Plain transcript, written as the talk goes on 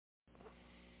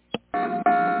This is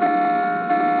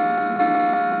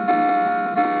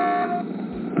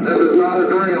not a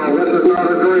drill. This is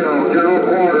not a drill. General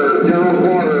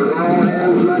quarters, all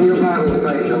hands man your battle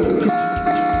stations.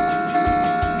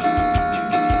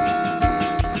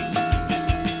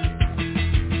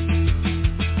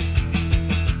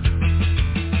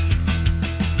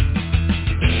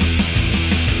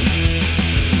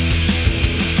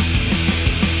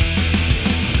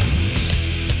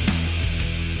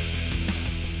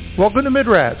 Welcome to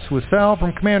Midrats with Sal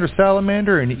from Commander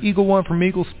Salamander and Eagle One from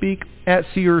Eagle Speak at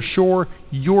Sea or Shore,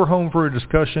 your home for a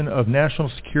discussion of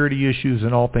national security issues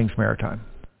and all things maritime.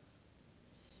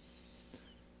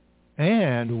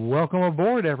 And welcome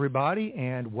aboard, everybody,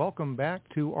 and welcome back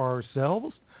to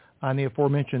ourselves. I'm the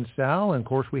aforementioned Sal, and of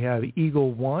course we have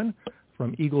Eagle One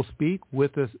from Eagle Speak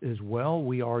with us as well.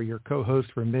 We are your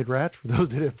co-hosts for Midrats, for those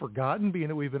that have forgotten, being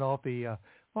that we've been off the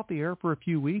air for a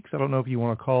few weeks. I don't know if you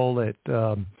want to call it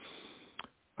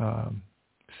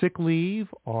sick leave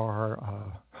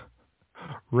or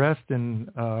rest and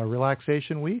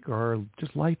relaxation week, or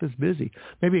just life is busy.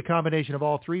 Maybe a combination of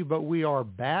all three, but we are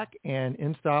back and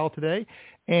in style today.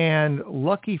 And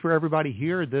lucky for everybody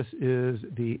here, this is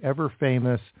the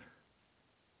ever-famous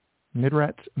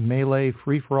Midrats Melee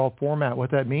free-for-all format.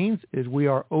 What that means is we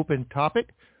are open topic,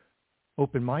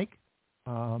 open mic,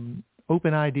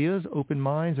 open ideas, open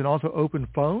minds, and also open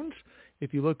phones.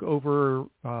 If you look over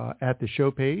at the show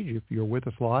page, if you're with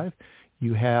us live,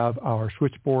 you have our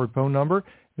switchboard phone number.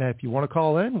 Now, if you want to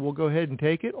call in, we'll go ahead and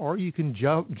take it, or you can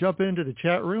jump into the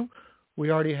chat room.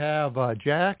 We already have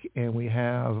Jack, and we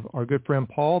have our good friend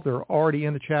Paul. They're already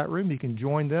in the chat room. You can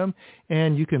join them,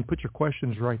 and you can put your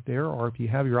questions right there, or if you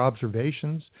have your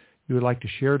observations you would like to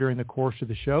share during the course of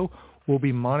the show, we'll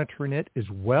be monitoring it as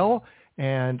well.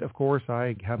 And, of course,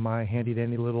 I have my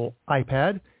handy-dandy little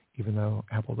iPad, even though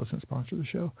Apple doesn't sponsor the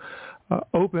show,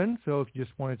 open. So if you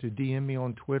just wanted to DM me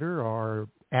on Twitter or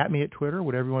at me at Twitter,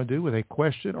 whatever you want to do with a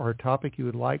question or a topic you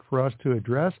would like for us to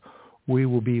address, we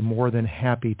will be more than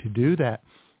happy to do that.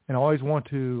 And I always want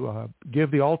to give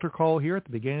the altar call here at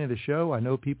the beginning of the show. I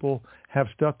know people have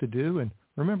stuff to do. And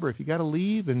remember, if you got to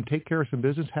leave and take care of some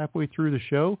business halfway through the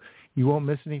show, you won't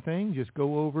miss anything. Just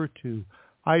go over to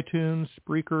iTunes,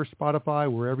 Spreaker,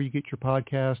 Spotify, wherever you get your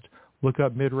podcast, look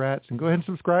up Midrats and go ahead and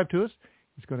subscribe to us.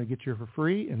 It's going to get you for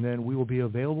free, and then we will be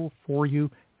available for you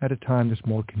at a time that's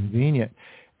more convenient.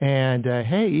 And,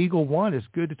 hey, Eagle One, it's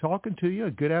good to talking to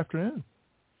you. Good afternoon.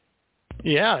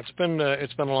 Yeah, it's been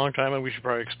a long time, and we should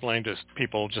probably explain to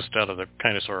people just out of the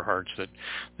kindness of our hearts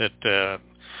that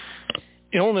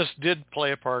illness did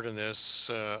play a part in this,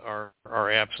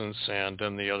 our absence, and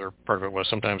then the other part of it was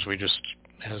sometimes we just,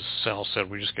 as Sal said,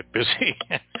 we just get busy,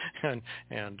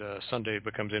 and Sunday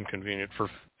becomes inconvenient for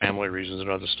family reasons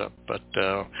and other stuff. But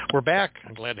we're back.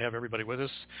 I'm glad to have everybody with us.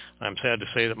 I'm sad to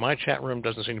say that my chat room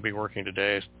doesn't seem to be working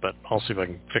today, but I'll see if I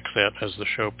can fix that as the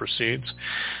show proceeds,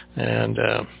 and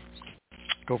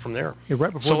go from there. Yeah,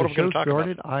 right before the show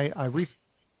started, I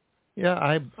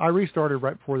restarted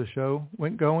right before the show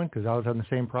went going because I was having the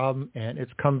same problem, and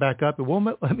it's come back up. It won't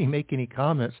let me make any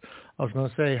comments. I was going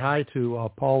to say hi to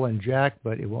Paul and Jack,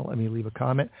 but it won't let me leave a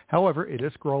comment. However, it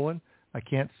is scrolling. I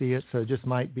can't see it, so it just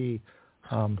might be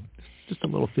just a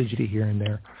little fidgety here and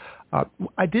there.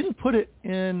 I didn't put it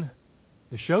in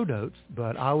the show notes,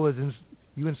 but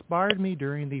you inspired me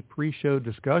during the pre-show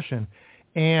discussion,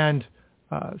 and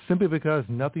simply because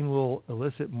nothing will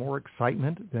elicit more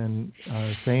excitement than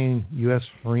saying U.S.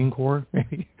 Marine Corps.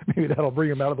 Maybe that'll bring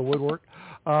them out of the woodwork.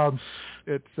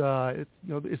 It's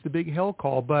the big hell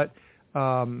call. But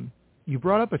you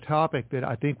brought up a topic that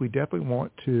I think we definitely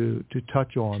want to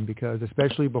touch on, because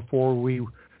especially before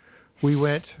we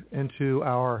went into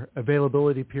our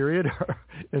availability period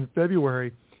in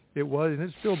February, it was, and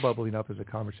it's still bubbling up as a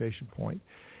conversation point.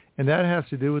 And that has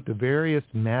to do with the various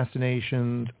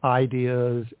machinations,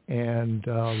 ideas, and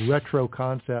retro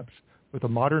concepts with a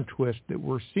modern twist that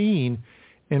we're seeing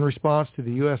in response to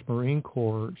the U.S. Marine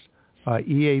Corps'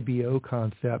 EABO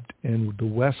concept in the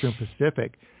Western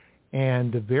Pacific,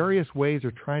 and the various ways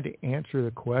they're trying to answer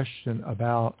the question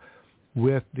about,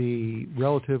 with the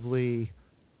relatively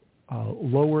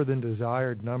lower than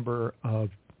desired number of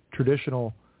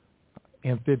traditional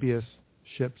amphibious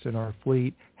ships in our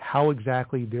fleet, how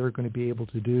exactly they're going to be able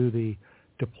to do the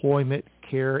deployment,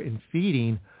 care, and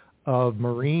feeding of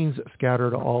Marines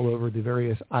scattered all over the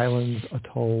various islands,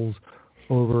 atolls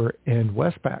over in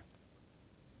Westpac.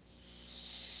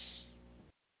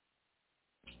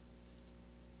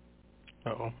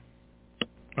 Uh-oh.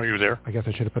 Are you there? I guess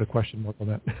I should have put a question mark on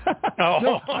that. Oh.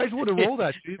 No, I just want to roll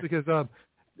that, Steve, because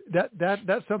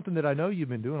that's something that I know you've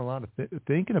been doing a lot of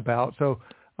thinking about. So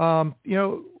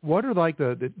What are like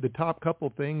the top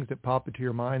couple things that pop into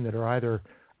your mind that are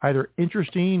either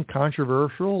interesting,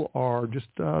 controversial, or just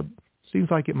seems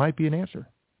like it might be an answer?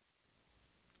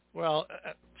 Well,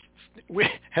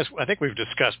 I think we've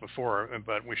discussed before,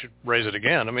 but we should raise it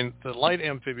again. I mean, the light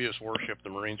amphibious warship the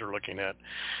Marines are looking at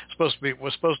was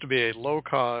supposed to be a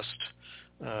low-cost,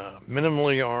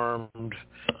 minimally armed.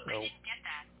 I didn't get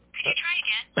that. Can you try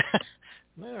again?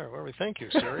 There, well, thank you,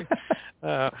 Siri.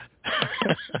 I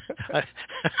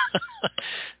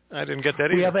didn't get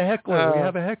that either. We have a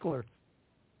heckler.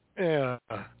 Yeah.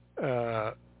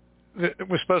 It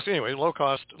was supposed to, anyway, low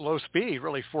cost, low speed,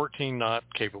 really 14 knot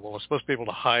capable. It was supposed to be able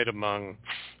to hide among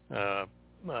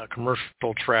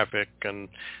commercial traffic and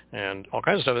all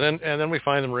kinds of stuff. And then we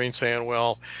find the Marines saying,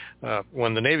 well,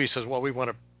 when the Navy says, well, we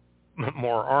want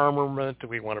more armament,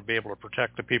 we want to be able to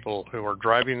protect the people who are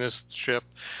driving this ship,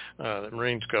 the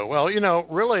Marines go, well,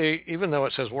 really, even though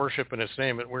it says warship in its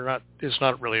name, it's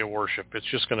not really a warship. It's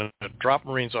just going to drop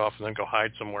Marines off and then go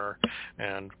hide somewhere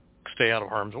and stay out of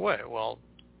harm's way. Well,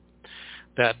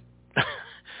 that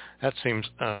seems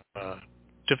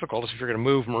difficult if you're going to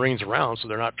move Marines around so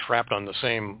they're not trapped on the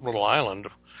same little island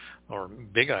or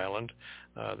big island.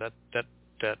 That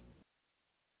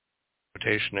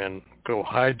rotation and go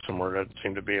hide somewhere doesn't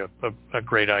seem to be a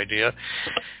great idea.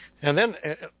 And then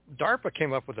DARPA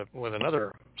came up with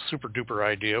another super duper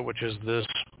idea, which is this,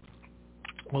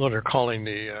 what they're calling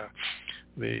the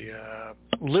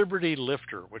Liberty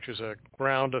Lifter, which is a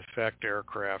ground effect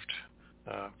aircraft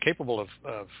capable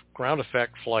of ground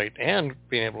effect flight and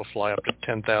being able to fly up to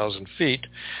 10,000 feet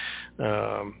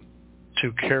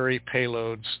to carry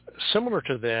payloads similar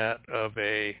to that of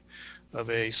a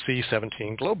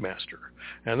C-17 Globemaster.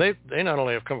 And they not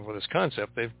only have come up with this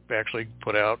concept, they've actually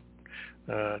put out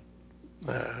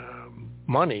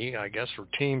money, I guess, for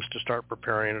teams to start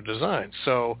preparing a design.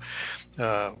 So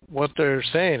what they're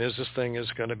saying is this thing is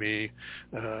going to be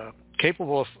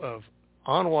capable of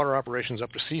on-water operations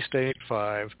up to sea state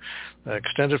 5,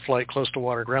 extended flight close to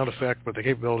water ground effect with the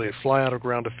capability to fly out of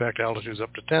ground effect altitudes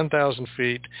up to 10,000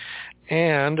 feet.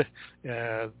 And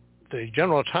the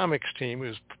General Atomics team,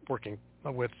 who's working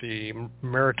with the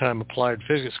Maritime Applied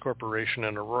Physics Corporation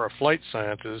and Aurora Flight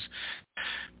Sciences,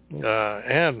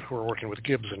 and who are working with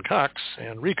Gibbs and Cox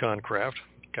and Reconcraft,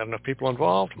 got enough people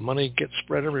involved, money gets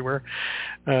spread everywhere,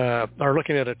 are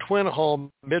looking at a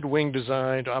twin-hull mid-wing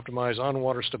design to optimize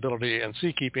on-water stability and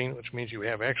seakeeping, which means you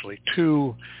have actually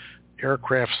 2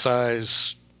 aircraft-size,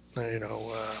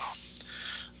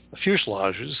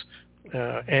 fuselages,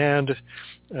 and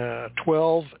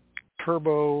 12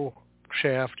 turbo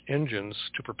shaft engines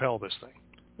to propel this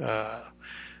thing.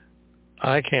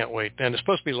 I can't wait, and it's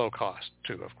supposed to be low cost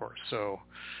too, of course. So,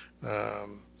 I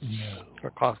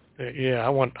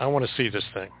want to see this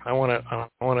thing. I want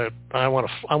to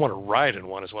ride in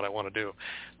one is what I want to do.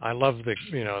 I love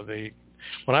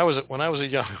when I was a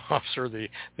young officer, the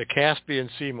Caspian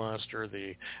Sea Monster,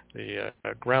 the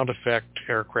ground effect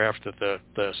aircraft that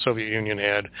the Soviet Union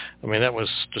had. I mean, that was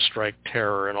to strike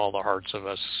terror in all the hearts of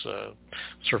us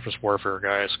surface warfare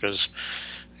guys, because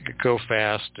it could go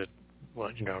fast.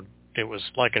 It was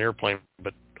like an airplane,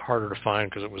 but harder to find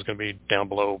because it was going to be down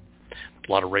below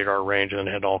a lot of radar range, and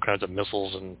it had all kinds of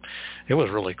missiles, and it was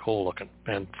really cool looking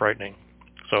and frightening.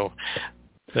 So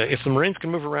if the Marines can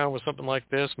move around with something like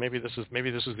this, maybe this is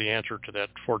the answer to that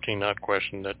 14-knot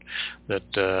question that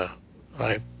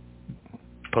I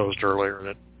posed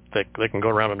earlier, that they can go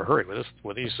around in a hurry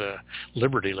with these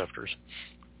Liberty lifters.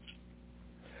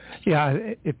 Yeah,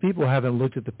 if people haven't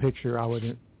looked at the picture, I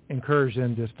would encourage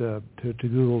them just to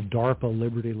Google DARPA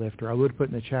Liberty Lifter. I would put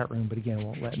in the chat room, but again, it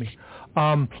won't let me.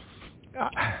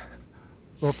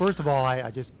 Well, first of all, I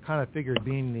just kind of figured,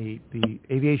 being the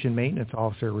aviation maintenance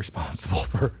officer responsible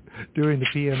for doing the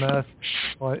PMS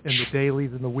and the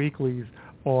dailies and the weeklies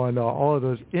on all of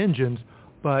those engines,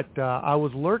 but I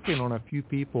was lurking on a few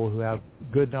people who have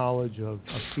good knowledge of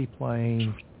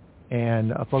seaplanes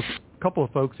and a couple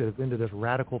of folks that have been to this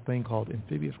radical thing called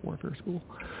Amphibious Warfare School,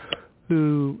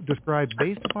 who described,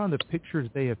 based upon the pictures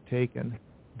they have taken,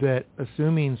 that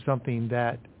assuming something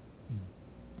that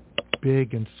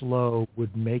big and slow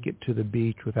would make it to the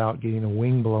beach without getting a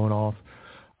wing blown off,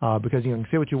 because you can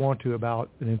say what you want to about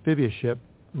an amphibious ship,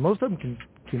 most of them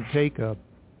can take a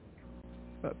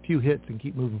few hits and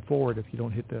keep moving forward if you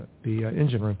don't hit the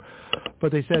engine room.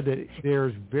 But they said that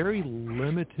there's very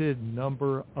limited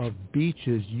number of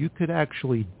beaches you could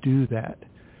actually do that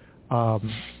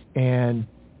and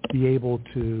be able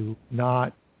to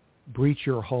not breach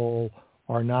your hull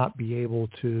or not be able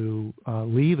to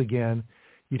leave again.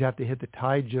 You'd have to hit the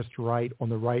tide just right on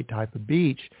the right type of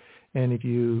beach. And if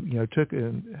you took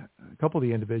a couple of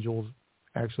the individuals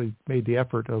actually made the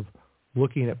effort of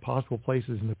looking at possible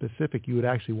places in the Pacific you would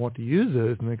actually want to use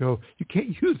this, and they go, you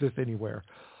can't use this anywhere.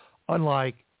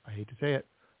 Unlike, I hate to say it,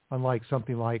 unlike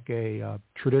something like a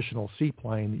traditional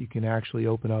seaplane that you can actually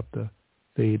open up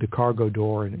the cargo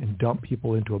door and dump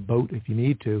people into a boat if you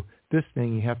need to. This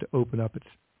thing, you have to open up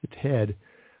its head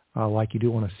like you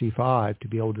do on a C-5 to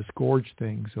be able to disgorge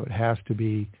things. So it has to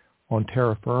be on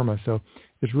terra firma. So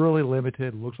it's really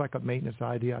limited. It looks like a maintenance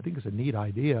idea. I think it's a neat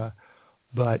idea,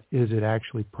 but is it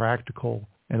actually practical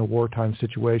in a wartime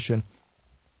situation?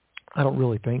 I don't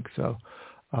really think so.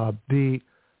 The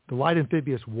light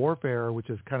amphibious warfare, which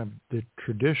is kind of the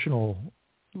traditional,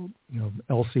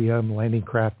 LCM, landing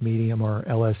craft medium, or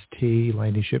LST,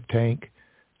 landing ship tank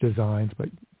designs, but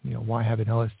why have an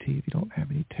LST if you don't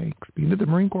have any tanks? The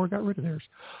Marine Corps got rid of theirs.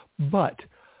 But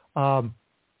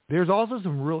there's also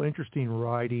some real interesting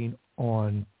writing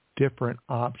on different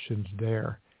options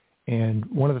there. And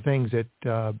one of the things that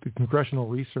the Congressional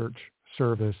Research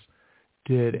Service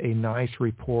did a nice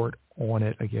report on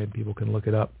it. Again, people can look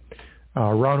it up.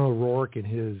 Ron O'Rourke and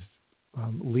his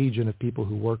legion of people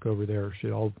who work over there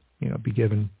should all, be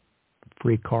given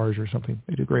free cars or something.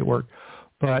 They do great work.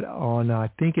 But on, I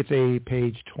think it's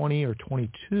page 20 or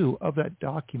 22 of that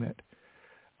document,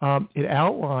 it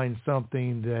outlines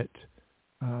something that,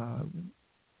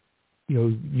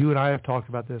 you and I have talked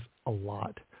about this a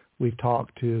lot. We've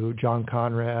talked to John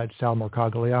Conrad, Sal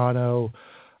Mercogliano.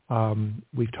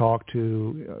 We've talked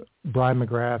to Brian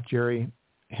McGrath, Jerry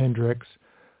Hendricks.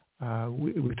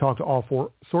 We've talked to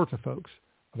all sorts of folks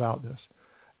about this.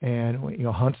 And,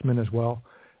 Huntsman as well.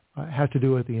 Has to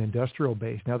do with the industrial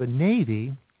base. Now, the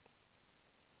Navy,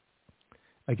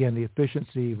 again, the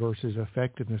efficiency versus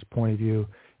effectiveness point of view,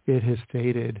 it has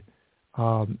stated,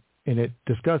 and it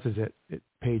discusses it at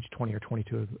page 20 or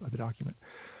 22 of the document.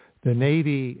 The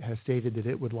Navy has stated that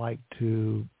it would like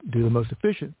to do the most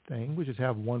efficient thing, which is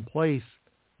have one place,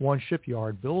 one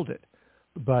shipyard, build it.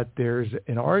 But there's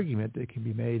an argument that can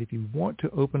be made if you want to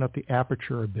open up the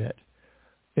aperture a bit.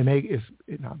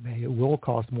 It will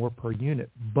cost more per unit,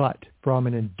 but from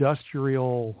an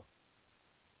industrial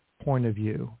point of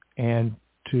view and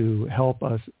to help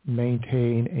us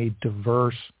maintain a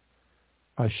diverse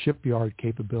shipyard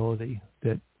capability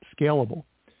that's scalable,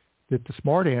 that the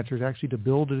smart answer is actually to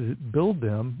build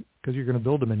them, because you're going to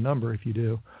build them in number if you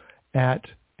do, and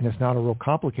it's not a real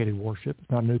complicated warship.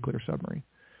 It's not a nuclear submarine.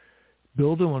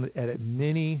 Build them at as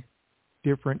many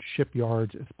different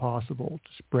shipyards as possible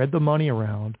to spread the money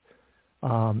around,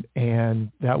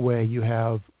 and that way you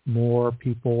have more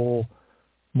people,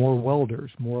 more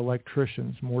welders, more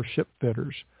electricians, more ship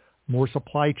fitters, more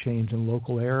supply chains in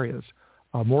local areas,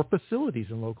 more facilities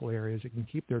in local areas that can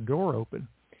keep their door open.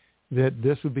 That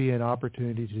this would be an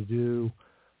opportunity to do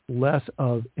less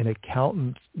of an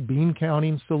accountant's bean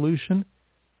counting solution,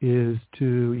 is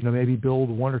to maybe build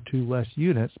one or two less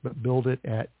units, but build it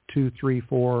at 2, 3,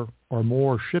 4 or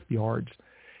more shipyards,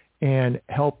 and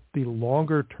help the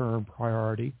longer term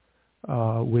priority,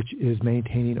 which is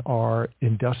maintaining our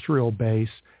industrial base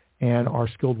and our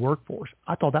skilled workforce.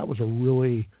 I thought that was a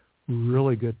really,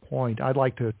 really good point. I'd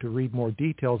like to read more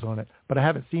details on it, but I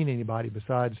haven't seen anybody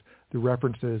besides the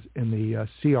references in the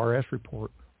CRS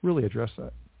report really address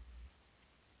that.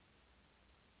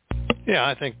 Yeah,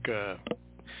 I think.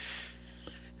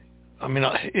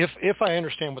 If I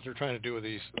understand what they're trying to do with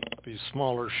these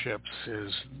smaller ships,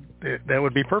 is that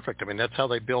would be perfect. I mean, that's how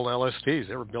they build LSTs.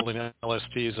 They were building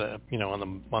LSTs,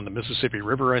 on the Mississippi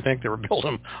River. I think they were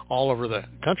building them all over the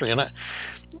country, and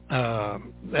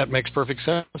that makes perfect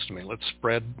sense to me. Let's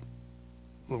spread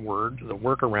the word, the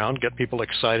work around, get people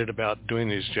excited about doing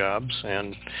these jobs,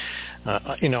 and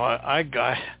I'm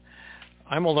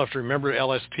old enough to remember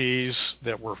LSTs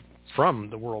that were from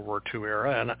the World War II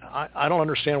era, and I don't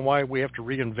understand why we have to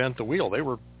reinvent the wheel. They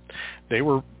were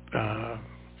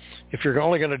if you're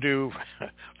only going to do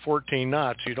 14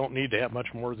 knots, you don't need to have much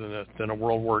more than a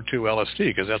World War II LST,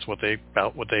 because that's what they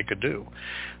could do.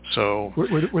 So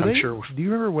I'm sure. Do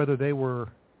you remember whether they were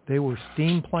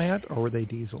steam plant or were they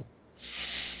diesel?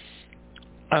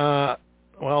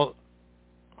 Well,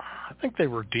 I think they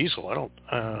were diesel.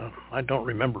 I don't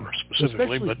remember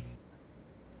specifically, but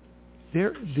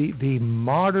the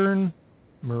modern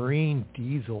marine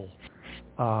diesel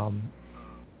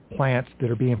plants that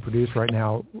are being produced right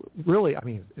now, really,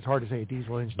 it's hard to say a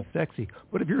diesel engine is sexy,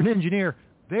 but if you're an engineer,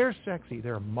 they're sexy.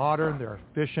 They're modern. They're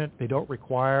efficient. They don't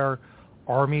require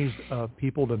armies of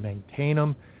people to maintain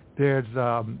them. There's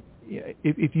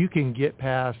if you can get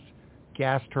past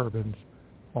gas turbines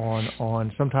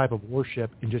on some type of warship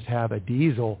and just have a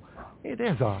diesel,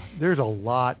 there's a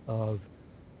lot of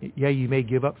yeah, you may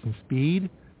give up some speed,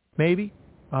 maybe,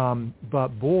 but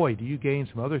boy, do you gain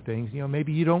some other things.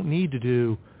 Maybe you don't need to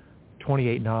do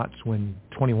 28 knots when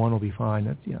 21 will be fine.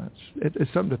 That's,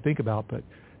 it's something to think about. But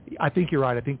I think you're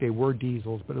right. I think they were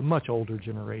diesels, but a much older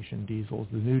generation diesels.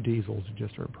 The new diesels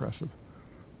just are impressive.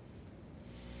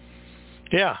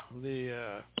 Yeah,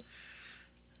 there's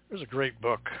a great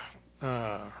book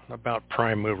about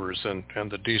prime movers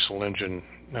and the diesel engine,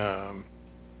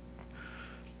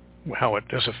 how it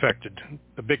has affected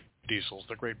the big diesels,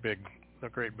 the great big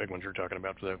ones you're talking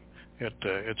about.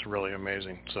 It's really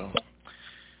amazing. So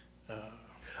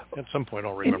at some point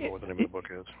I'll remember what the name of the book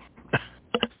is.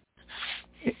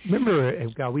 Remember,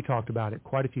 God, we talked about it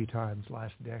quite a few times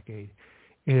last decade,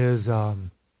 is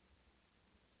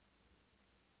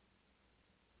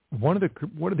one of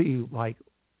the like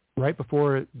right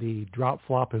before the drop,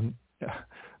 flop, and the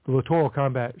littoral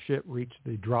combat ship reached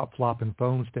the drop, flop, and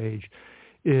foam stage,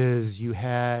 is you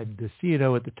had the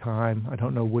C&O at the time. I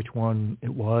don't know which one it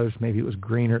was. Maybe it was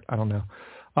Greenert. I don't know.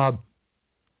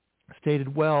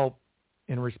 Stated, well,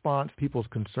 in response, people's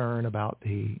concern about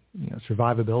the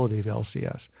survivability of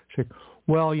LCS. It's like,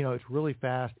 well, it's really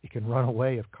fast. It can run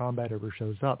away if combat ever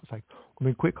shows up. It's like,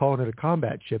 quit calling it a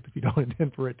combat ship if you don't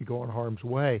intend for it to go in harm's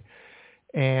way.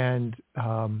 And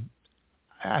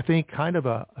I think kind of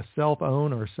a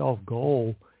self-own or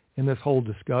self-goal in this whole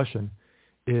discussion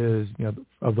is,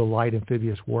 of the light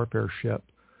amphibious warfare ship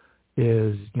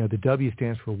is, the W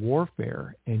stands for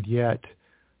warfare, and yet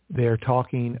they're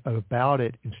talking about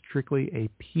it in strictly a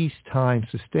peacetime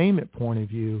sustainment point of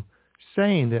view,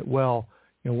 saying that, well,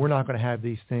 we're not going to have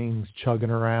these things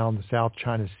chugging around the South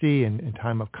China Sea in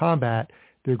time of combat.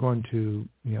 They're going to,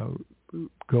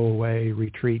 go away,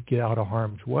 retreat, get out of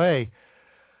harm's way.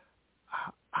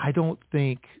 I don't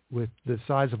think with the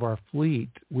size of our fleet,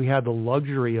 we have the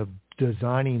luxury of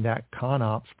designing that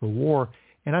CONOPS for war.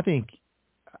 And I think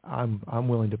I'm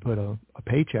willing to put a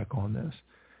paycheck on this.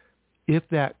 If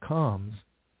that comes,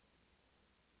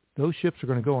 those ships are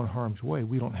going to go in harm's way.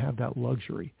 We don't have that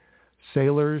luxury.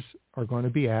 Sailors are going to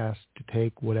be asked to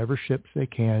take whatever ships they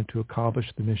can to accomplish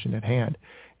the mission at hand.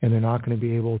 And they're not going to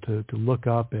be able to look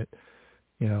up at,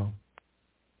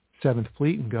 7th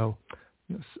Fleet and go,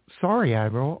 sorry,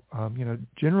 Admiral,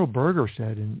 General Berger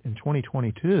said in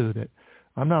 2022 that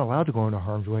I'm not allowed to go into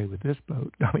harm's way with this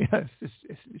boat. I mean,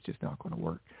 it's just not going to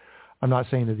work. I'm not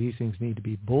saying that these things need to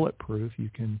be bulletproof. You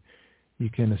can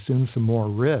assume some more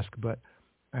risk, but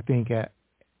I think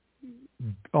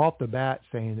off the bat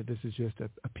saying that this is just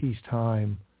a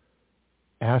peacetime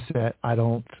asset, I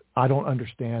don't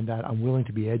understand that. I'm willing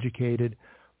to be educated,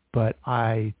 but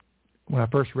when I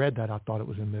first read that, I thought it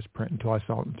was a misprint until I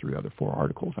saw it in 3 other 4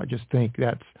 articles. I just think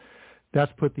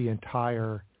that's put the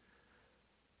entire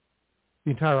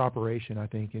operation, I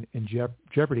think, in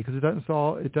jeopardy, because it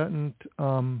doesn't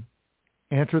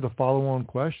answer the follow-on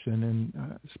question,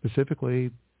 and specifically,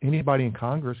 anybody in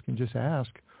Congress can just ask,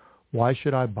 why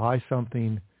should I buy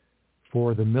something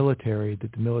for the military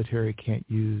that the military can't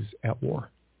use at war?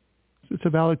 It's a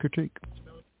valid critique.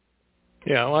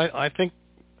 Yeah, well, I think,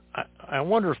 I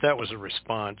wonder if that was a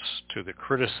response to the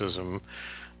criticism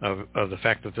of the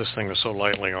fact that this thing was so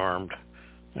lightly armed,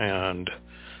 and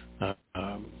that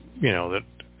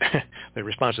the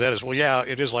response to that is, well, yeah,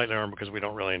 it is lightly armed because we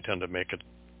don't really intend to make it.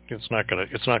 It's not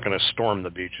gonna storm the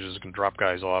beaches. It's gonna drop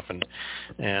guys off and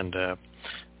then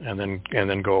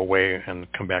go away and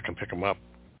come back and pick them up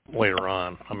later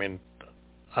on. I mean,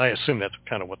 I assume that's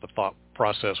kind of what the thought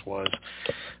process was,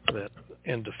 that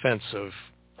in defense of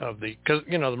because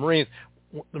the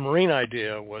Marine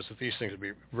idea was that these things would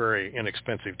be very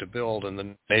inexpensive to build, and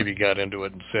the Navy got into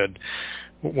it and said,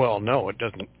 well, no, it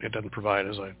doesn't provide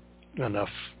enough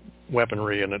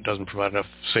weaponry, and it doesn't provide enough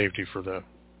safety for the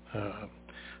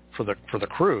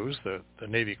crews, the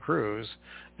Navy crews,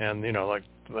 and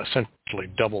essentially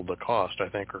doubled the cost, I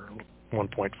think, or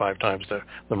 1.5 times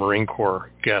the Marine Corps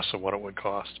guess of what it would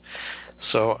cost.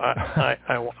 So I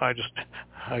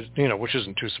which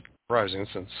isn't too surprising,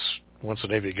 since once the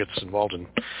Navy gets involved in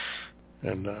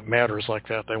matters like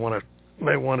that, they want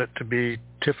it to be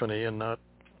Tiffany and not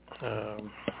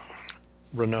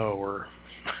Renault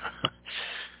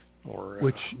or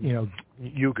which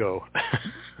Yugo.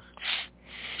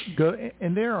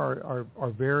 And there are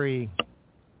very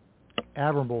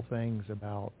admirable things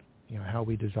about how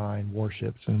we design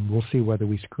warships, and we'll see whether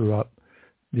we screw up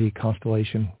the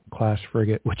Constellation class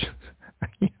frigate, which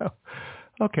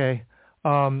okay.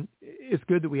 It's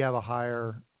good that we have a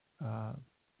higher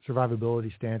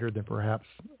survivability standard than perhaps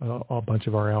a bunch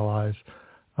of our allies.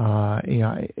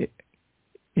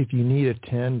 if you need a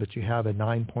 10 but you have a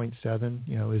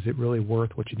 9.7, is it really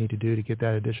worth what you need to do to get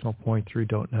that additional point through?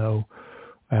 Don't know.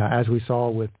 As we saw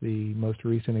with the most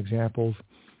recent examples,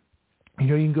 you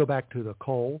can go back to the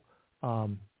Cole.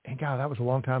 And God, that was a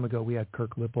long time ago. We had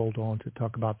Kirk Lippold on to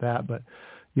talk about that, but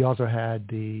you also had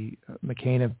the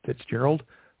McCain and Fitzgerald.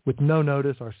 With no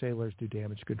notice, our sailors do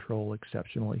damage control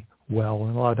exceptionally well,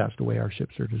 and a lot of that's the way our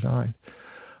ships are designed.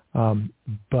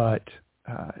 But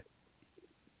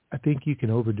I think you can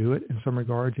overdo it in some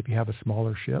regards if you have a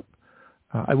smaller ship.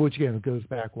 Which again goes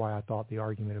back why I thought the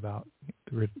argument about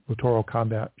the littoral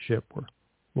combat ship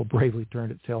will bravely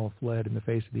turned its tail and fled in the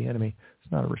face of the enemy.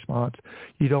 It's not a response.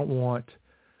 You don't want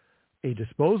a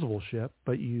disposable ship,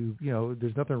 but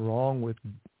there's nothing wrong with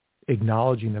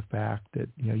acknowledging the fact that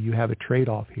you have a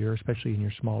trade-off here, especially in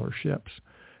your smaller ships.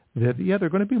 That they're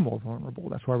going to be more vulnerable.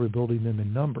 That's why we're building them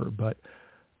in number. But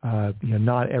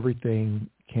not everything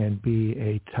can be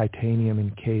a titanium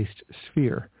encased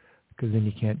sphere, because then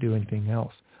you can't do anything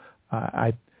else.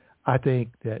 I think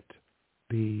that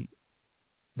the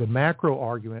macro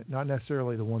argument, not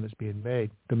necessarily the one that's being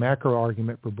made, the macro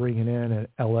argument for bringing in an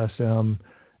LSM,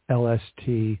 LST,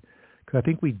 because I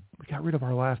think we got rid of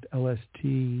our last LST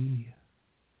in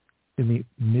the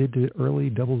mid to early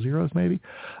double zeros maybe.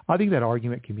 I think that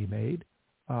argument can be made.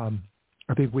 I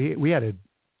think we had an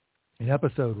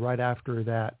episode right after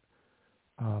that,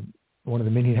 one of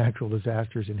the many natural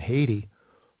disasters in Haiti,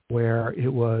 where it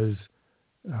was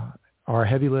our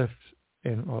heavy lift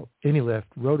and any lift,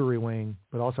 rotary wing,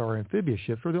 but also our amphibious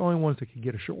ships were the only ones that could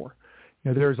get ashore.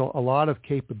 There's a lot of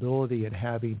capability in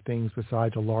having things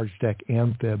besides a large deck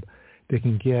amphib that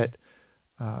can get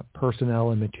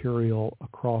personnel and material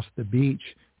across the beach.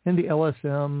 In the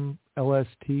LSM,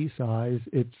 LST size,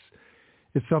 it's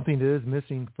something that is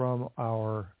missing from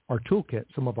our toolkit.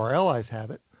 Some of our allies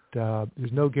have it.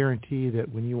 There's no guarantee that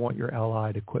when you want your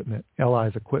allies equipment,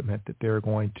 that they're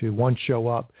going to, one, show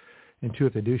up, and two,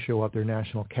 if they do show up, their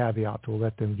national caveat will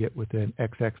let them get within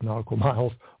XX nautical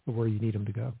miles of where you need them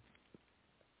to go.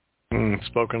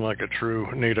 Spoken like a true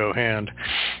NATO hand.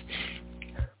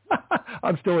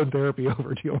 I'm still in therapy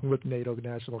over dealing with NATO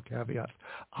national caveats.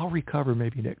 I'll recover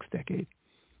maybe next decade.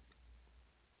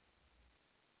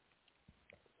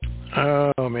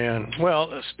 Oh man!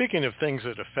 Well, speaking of things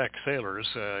that affect sailors,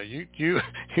 you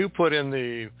put in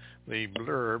the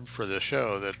blurb for the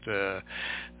show that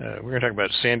we're going to talk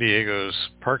about San Diego's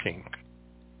parking.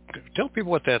 Tell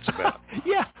people what that's about.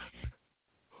 Yeah.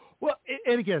 Well,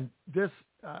 and again, this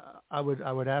I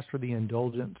would ask for the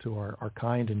indulgence to our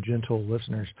kind and gentle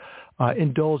listeners.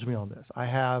 Indulge me on this.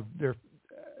 A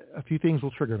few things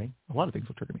will trigger me. A lot of things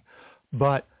will trigger me,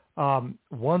 but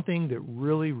one thing that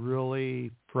really, really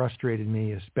frustrated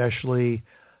me, especially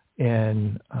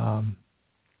in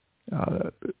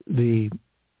the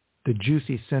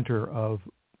juicy center of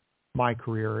my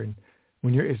career, and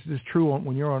it's true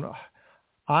when you're on.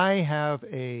 I have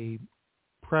a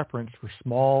preference for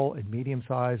small and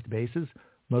medium-sized bases,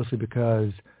 mostly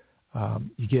because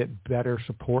you get better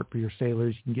support for your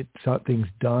sailors. You can get some things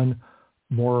done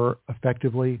more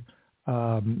effectively.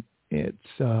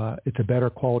 It's a better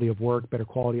quality of work, better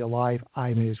quality of life.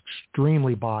 I'm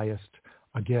extremely biased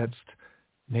against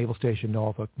Naval Station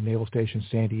Norfolk, Naval Station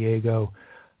San Diego,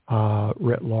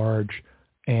 writ large,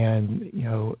 and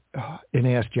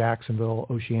NAS Jacksonville,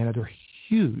 Oceana. They're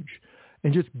huge,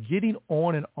 and just getting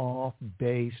on and off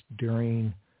base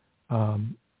during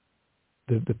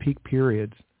the peak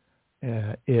periods,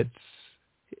 it's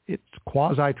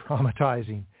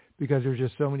quasi-traumatizing because there's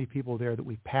just so many people there that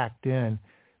we packed in.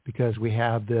 Because we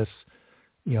have this,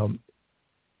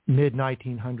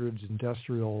 mid-1900s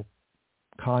industrial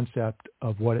concept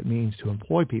of what it means to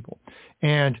employ people.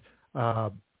 And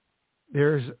I'm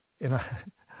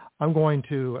going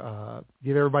to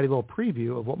give everybody a little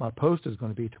preview of what my post is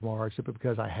going to be tomorrow, simply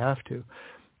because I have to.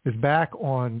 It's back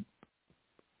on,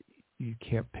 you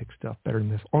can't pick stuff better than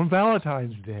this, on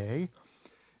Valentine's Day,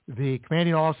 the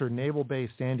commanding officer of Naval Base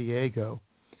San Diego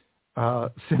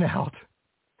sent out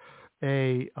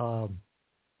a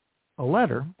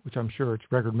letter, which I'm sure it's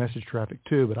record message traffic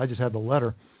too, but I just had the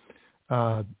letter,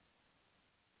 for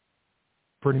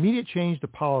an immediate change to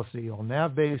policy on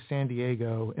Nav Base San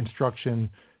Diego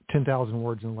instruction 10,000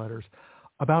 words and letters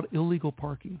about illegal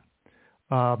parking.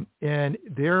 And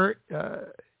there,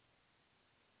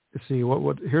 let's see,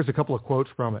 here's a couple of quotes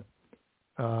from it.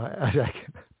 As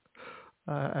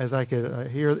I could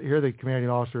hear the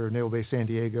commanding officer of Naval Base San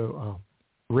Diego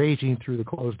raging through the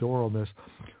closed door on this.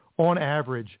 On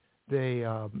average,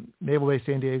 Naval Base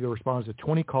San Diego responds to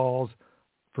 20 calls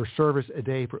for service a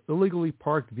day for illegally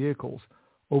parked vehicles,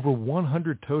 over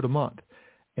 100 towed a month.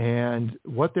 And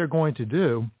what they're going to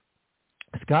do,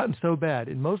 it's gotten so bad.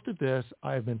 And most of this,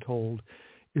 I've been told,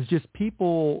 is just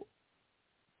people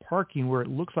parking where it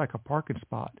looks like a parking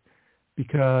spot.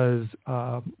 Because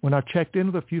when I checked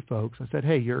in with a few folks, I said,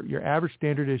 hey, your average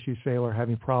standard issue sailor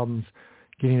having problems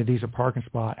getting a decent parking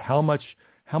spot, how much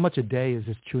a day is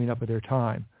this chewing up of their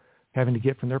time, having to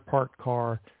get from their parked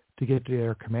car to get to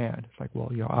their command? It's like, well,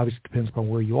 obviously it depends upon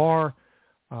where you are.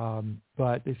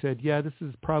 But they said, yeah, this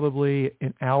is probably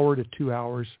an hour to 2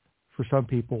 hours for some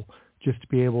people just to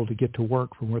be able to get to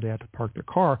work from where they have to park their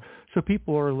car. So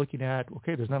people are looking at,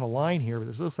 okay, there's not a line here,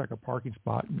 but this looks like a parking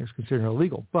spot, and it's considered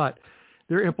illegal. But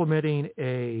they're implementing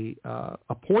a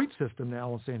point system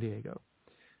now in San Diego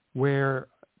where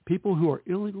people who are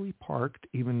illegally parked,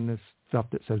 even this stuff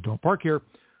that says don't park here,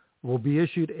 will be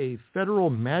issued a federal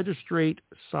magistrate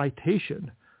citation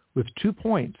with 2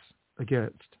 points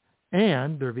against,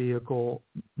 and their vehicle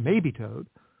may be towed.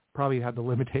 Probably have the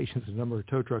limitations of the number of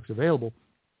tow trucks available.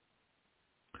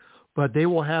 But they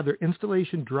will have their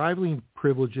installation driving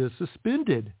privileges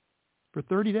suspended for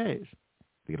 30 days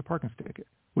to get a parking ticket,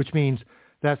 which means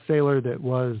that sailor that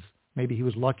was, maybe he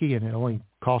was lucky and it only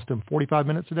cost him 45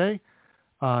 minutes a day.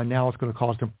 Now it's going to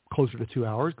cost him closer to 2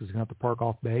 hours because he's going to have to park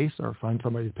off base or find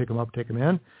somebody to pick him up, take him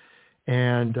in.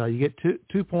 And you get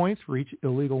 2 points for each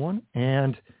illegal one.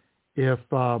 And if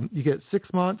you get 6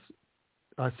 months,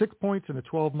 6 points in a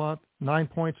 12-month, 9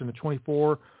 points in a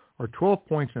 24, or 12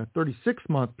 points in a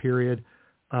 36-month period,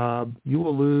 you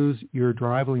will lose your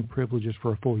driving privileges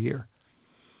for a full year.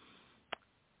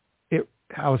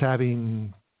 I was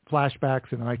having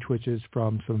flashbacks and eye twitches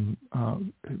from some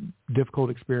difficult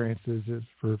experiences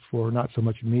for not so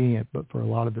much me, but for a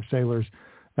lot of the sailors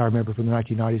that I remember from the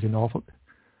 1990s in Norfolk.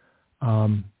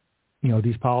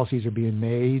 These policies are being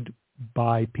made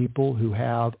by people who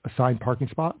have assigned parking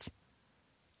spots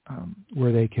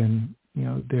where they can,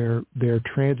 their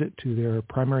transit to their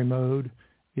primary mode,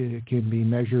 it can be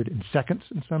measured in seconds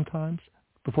and sometimes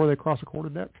before they cross a quarter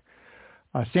deck.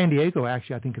 San Diego,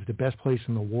 actually, I think is the best place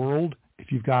in the world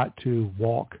if you've got to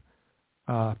walk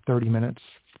 30 minutes,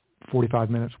 45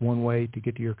 minutes one way to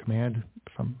get to your command,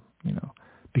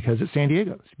 because it's San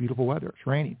Diego. It's beautiful weather. It's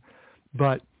raining.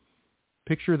 But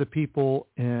picture the people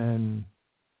in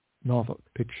Norfolk.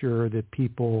 Picture the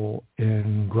people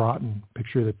in Groton.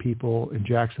 Picture the people in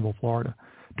Jacksonville, Florida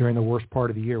during the worst part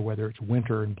of the year, whether it's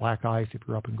winter and black ice if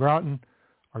you're up in Groton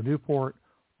or Newport,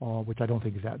 which I don't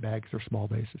think is that bad because they're small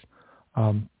bases.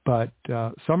 But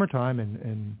summertime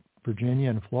in Virginia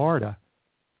and Florida,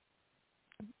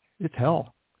 it's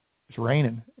hell. It's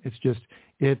raining. It's just,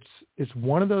 it's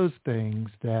one of those things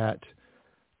that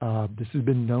this has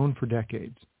been known for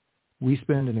decades. We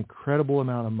spend an incredible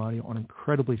amount of money on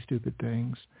incredibly stupid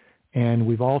things. And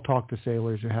we've all talked to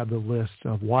sailors who have the list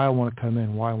of why I want to come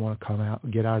in, why I want to come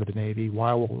out, get out of the Navy,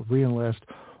 why I will re-enlist,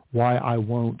 why I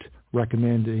won't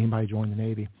recommend that anybody join the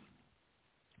Navy.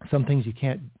 Some things you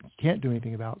can't do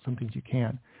anything about. Some things you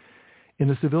can. In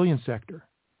the civilian sector,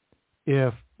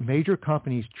 if major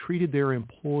companies treated their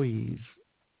employees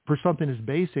for something as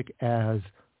basic as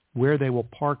where they will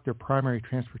park their primary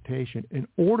transportation in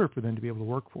order for them to be able to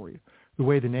work for you, the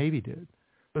way the Navy did,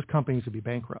 those companies would be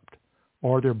bankrupt,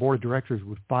 or their board of directors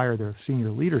would fire their senior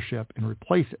leadership and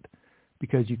replace it,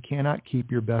 because you cannot keep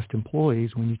your best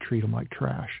employees when you treat them like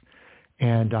trash.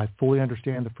 And I fully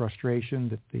understand the frustration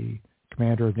that the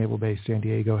commander of Naval Base San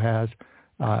Diego has.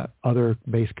 Other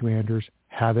base commanders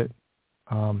have it.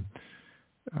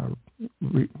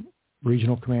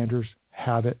 Regional commanders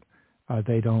have it.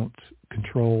 They don't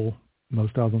control,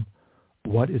 most of them,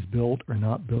 what is built or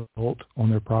not built on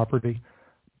their property.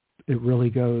 It really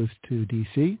goes to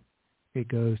D.C. It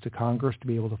goes to Congress to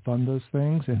be able to fund those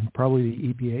things, and probably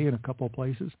the EPA in a couple of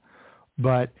places.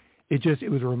 But it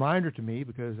was a reminder to me,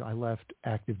 because I left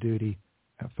active duty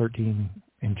 13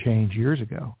 and change years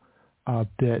ago,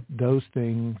 that those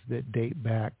things that date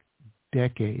back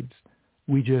decades,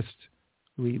 we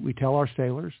tell our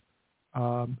sailors,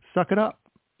 suck it up.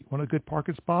 You want a good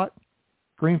parking spot?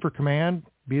 Green for command,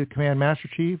 be the command master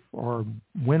chief, or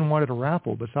win one at a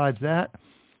raffle. Besides that,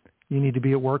 you need to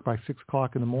be at work by 6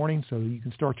 o'clock in the morning so you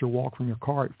can start your walk from your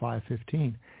car at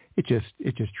 5:15. It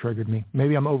just triggered me.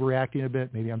 Maybe I'm overreacting a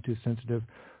bit. Maybe I'm too sensitive,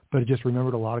 but it just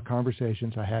remembered a lot of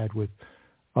conversations I had with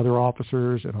other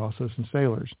officers and also some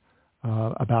sailors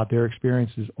about their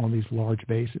experiences on these large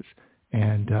bases.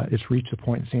 And it's reached a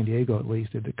point in San Diego, at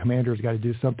least, that the commander's got to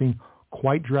do something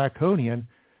quite draconian,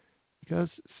 because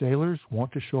sailors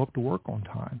want to show up to work on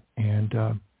time,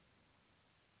 and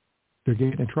they're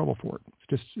getting in trouble for it.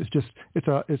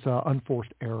 It's a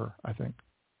unforced error, I think.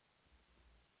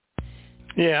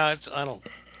 Yeah,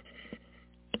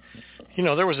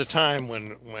 There was a time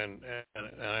when and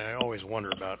I always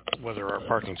wonder about whether our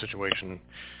parking situation,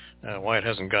 why it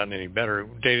hasn't gotten any better,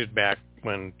 dated back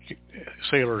when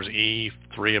sailors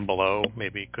E3 and below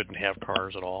maybe couldn't have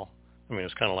cars at all. I mean,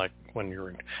 it's kind of like when you're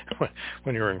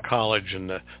in college and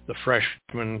the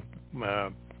freshmen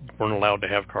weren't allowed to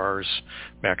have cars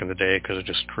back in the day because it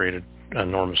just created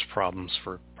enormous problems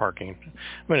for parking.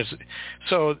 I mean,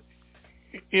 so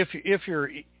if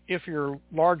your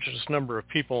largest number of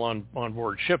people on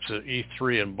board ships is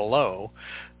E3 and below,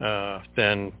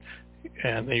 then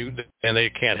they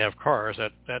can't have cars,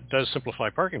 that does simplify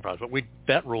parking problems. But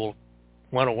that rule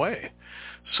went away.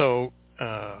 So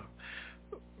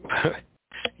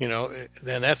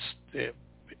then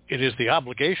it is the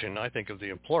obligation, I think, of the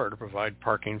employer to provide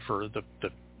parking for the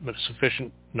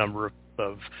sufficient number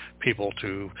of people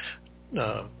to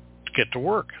get to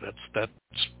work. That's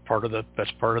part of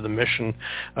the mission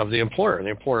of the employer. The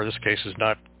employer in this case is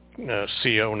not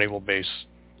CO Naval Base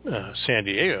San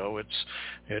Diego. It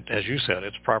as you said,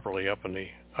 it's properly up in the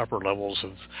upper levels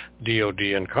of DOD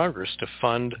and Congress to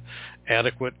fund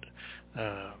adequate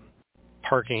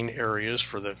parking areas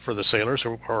for the sailors,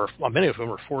 who are many of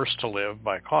whom are forced to live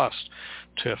by cost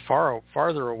to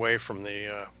farther away from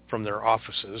their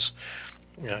offices.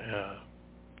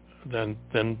 Then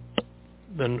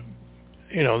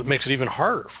it makes it even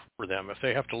harder for them if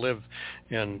they have to live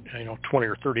in 20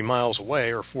 or 30 miles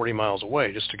away or 40 miles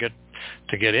away just to get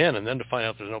in, and then to find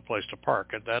out there's no place to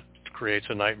park. That creates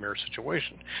a nightmare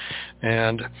situation.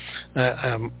 And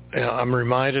I'm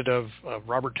reminded of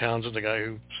Robert Townsend, the guy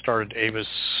who started Avis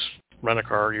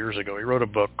Rent-A-Car years ago. He wrote a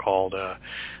book called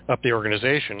Up the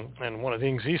Organization, and one of the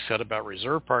things he said about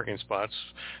reserve parking spots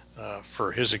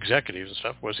for his executives and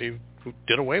stuff was he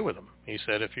did away with them. He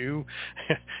said if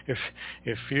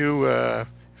you're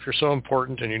so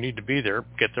important and you need to be there,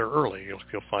 get there early.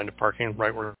 You'll find a parking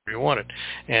right where you want it.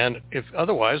 And if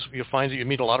otherwise, you'll find that you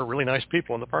meet a lot of really nice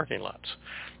people in the parking lots.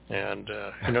 And,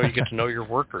 you get to know your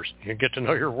workers.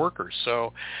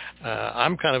 So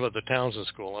I'm kind of at the Townsend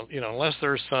school. Unless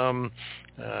there's some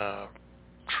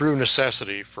true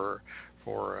necessity for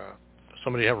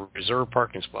somebody to have a reserve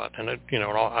parking spot, and I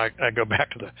go back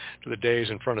to the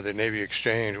days in front of the Navy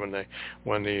Exchange when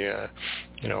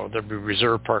there'd be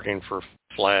reserve parking for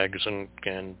flags and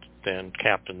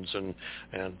captains and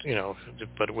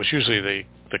but it was usually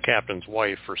the captain's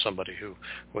wife or somebody who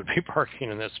would be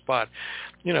parking in that spot.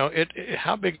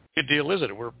 How big a deal is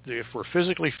it? If we're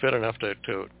physically fit enough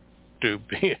to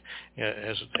be,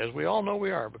 as we all know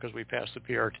we are because we passed the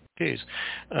PRTs,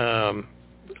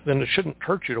 then it shouldn't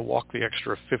hurt you to walk the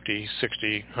extra 50,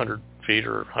 60, 100 feet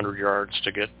or 100 yards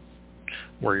to get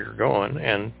where you're going.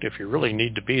 And if you really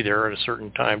need to be there at a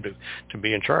certain time to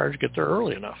be in charge, get there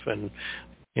early enough. And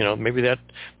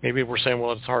maybe we're saying,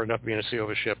 well, it's hard enough being a CO of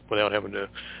a ship without having to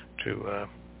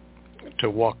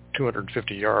walk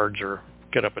 250 yards or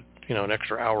get up at an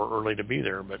extra hour early to be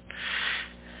there. But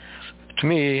to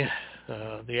me,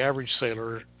 the average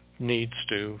sailor needs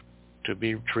to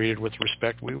be treated with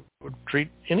respect we would treat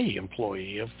any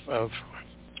employee of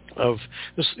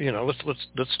this.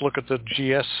 Let's look at the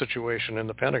GS situation in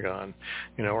the Pentagon.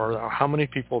 Or how many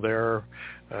people there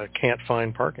can't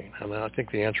find parking? And I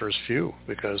think the answer is few,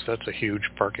 because that's a huge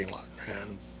parking lot,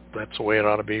 and that's the way it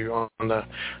ought to be on the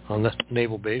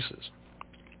naval bases.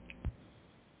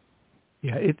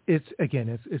 Yeah,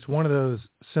 it's one of those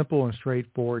simple and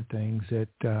straightforward things that,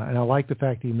 and I like the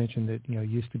fact that you mentioned that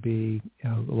used to be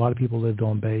a lot of people lived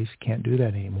on base, can't do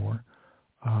that anymore,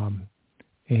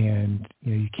 and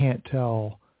you can't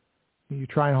tell. You're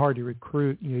trying hard to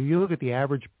recruit. You look at the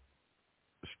average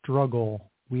struggle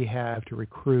we have to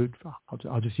recruit.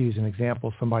 I'll just use an example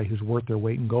of somebody who's worth their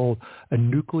weight in gold: a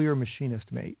nuclear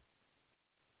machinist mate.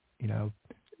 A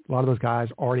lot of those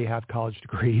guys already have college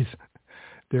degrees.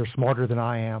 They're smarter than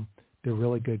I am. They're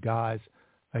really good guys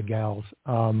and gals,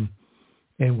 and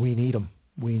we need them.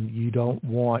 You don't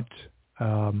want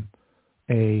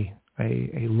a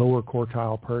lower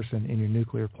quartile person in your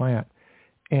nuclear plant,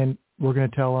 and we're going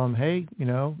to tell them, hey, you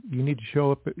need to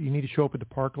show up. You need to show up at the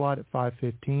park lot at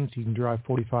 5:15, so you can drive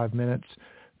 45 minutes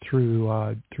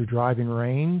through driving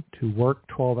rain to work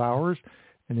 12 hours,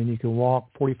 and then you can walk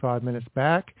 45 minutes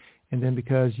back, and then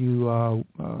because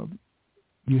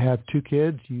you have two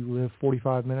kids, you live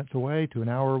 45 minutes away to an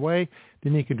hour away,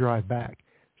 then you can drive back.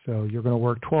 So you're going to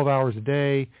work 12 hours a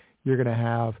day. You're going to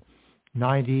have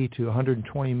 90 to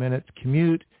 120 minutes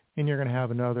commute, and you're going to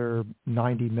have another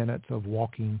 90 minutes of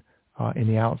walking in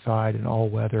the outside in all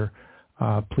weather.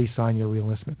 Please sign your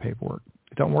reenlistment paperwork.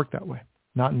 It don't work that way.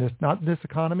 Not in this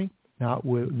economy. Not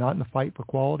in the fight for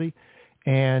quality.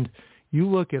 And you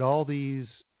look at all these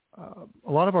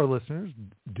a lot of our listeners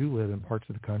do live in parts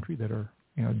of the country that are,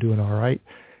 doing all right.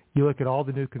 You look at all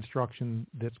the new construction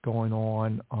that's going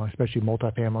on, especially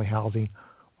multifamily housing.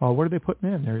 What are they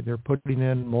putting in? They're putting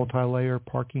in multi-layer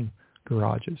parking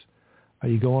garages.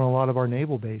 You go on a lot of our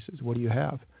naval bases. What do you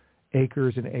have?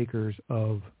 Acres and acres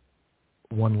of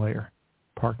one-layer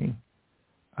parking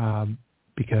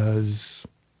because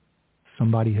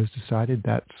somebody has decided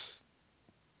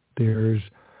there's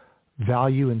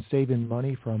value in saving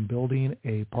money from building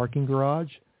a parking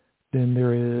garage than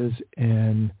there is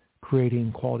in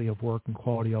creating quality of work and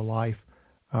quality of life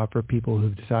for people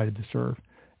who've decided to serve.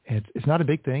 And it's not a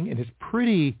big thing, and it's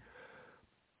pretty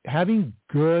having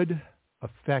good,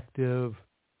 effective,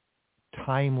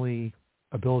 timely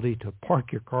ability to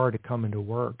park your car to come into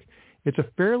work. It's a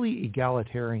fairly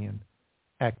egalitarian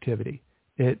activity.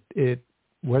 It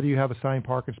whether you have assigned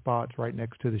parking spots right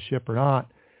next to the ship or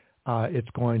not, it's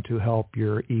going to help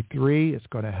your E3. It's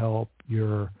going to help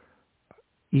your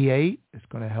E8. It's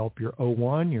going to help your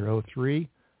O1, your O3,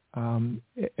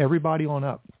 everybody on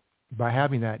up by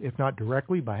having that, if not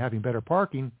directly, by having better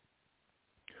parking,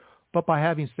 but by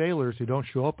having sailors who don't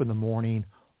show up in the morning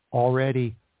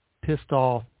already pissed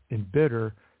off and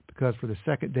bitter because for the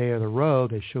second day of the row,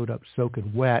 they showed up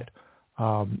soaking wet,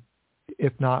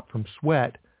 if not from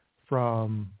sweat,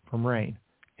 from rain.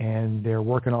 And they're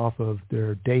working off of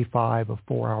their day 5 of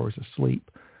 4 hours of sleep.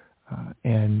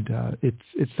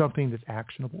 It's something that's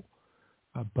actionable.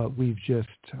 But we've just,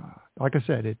 like I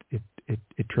said, it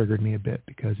triggered me a bit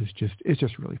because it's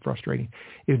just really frustrating.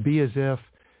 It'd be as if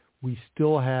we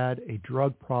still had a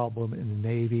drug problem in the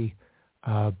Navy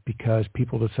because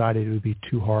people decided it would be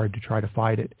too hard to try to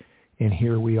fight it. And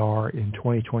here we are in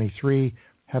 2023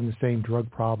 having the same drug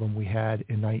problem we had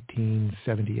in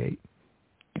 1978.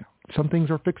 Some things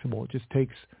are fixable. It just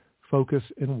takes focus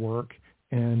and work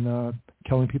and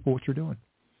telling people what you're doing.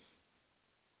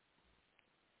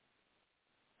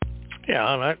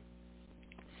 Yeah,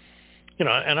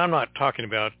 and I'm not talking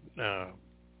about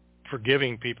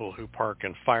forgiving people who park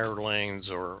in fire lanes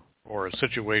or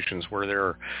situations where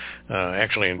they're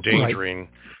actually endangering,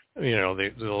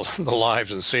 the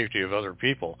lives and safety of other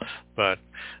people. But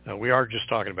we are just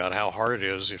talking about how hard it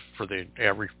is for the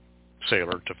average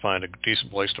sailor to find a decent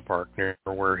place to park near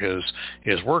where his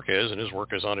work is, and his work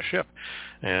is on a ship.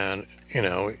 And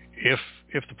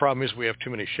if the problem is we have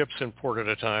too many ships in port at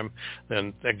a time,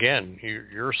 then again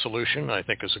your solution, I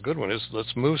think, is a good one, is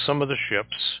let's move some of the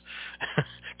ships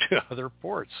to other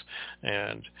ports.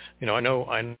 And I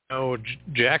know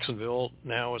Jacksonville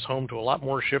now is home to a lot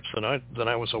more ships than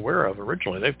I was aware of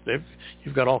originally.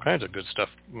 You've got all kinds of good stuff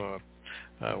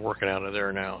working out of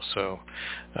there now. So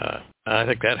I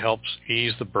think that helps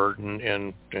ease the burden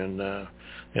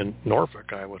in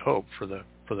Norfolk, I would hope, for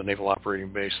the naval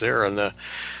operating base there. And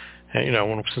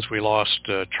since we lost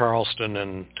Charleston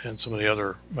and some of the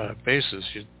other bases,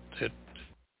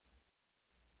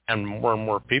 and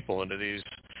more people into these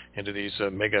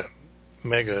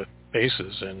mega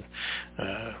bases, and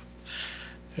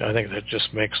I think that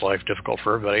just makes life difficult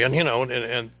for everybody. And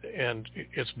and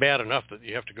it's bad enough that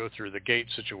you have to go through the gate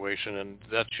situation, and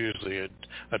that's usually a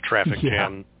traffic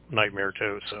jam nightmare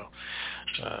too. So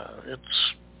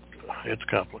it's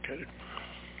complicated.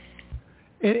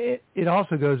 It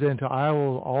also goes into, I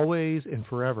will always and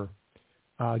forever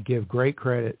give great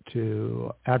credit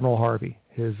to Admiral Harvey.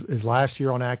 His last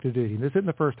year on active duty, and this isn't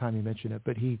the first time he mentioned it,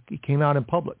 but he came out in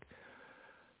public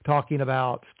talking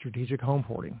about strategic home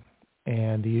porting,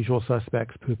 and the usual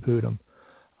suspects poo-pooed him.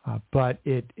 But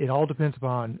it all depends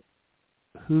upon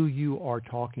who you are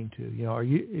talking to.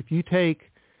 If you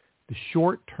take the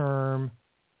short-term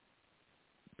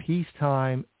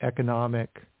peacetime economic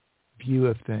view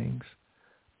of things,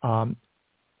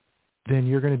 then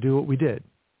you're going to do what we did,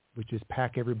 which is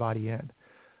pack everybody in.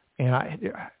 And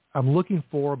I'm looking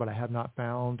for, but I have not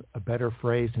found a better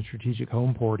phrase than strategic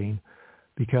home porting,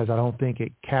 because I don't think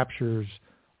it captures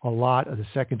a lot of the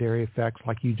secondary effects,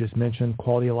 like you just mentioned,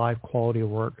 quality of life, quality of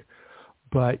work.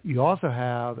 But you also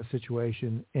have a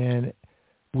situation, and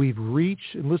we've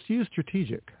reached, and let's use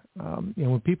strategic.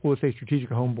 When people would say strategic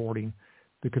home boarding,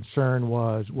 the concern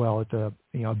was, well, it's a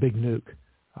big nuke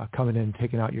coming in and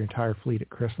taking out your entire fleet at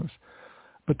Christmas.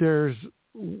 But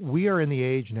we are in the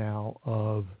age now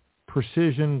of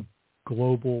precision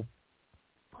global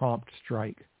prompt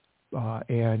strike.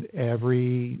 And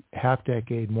every half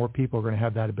decade, more people are going to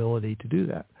have that ability to do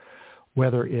that,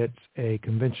 whether it's a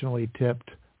conventionally tipped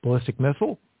ballistic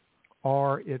missile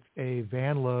or it's a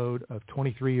van load of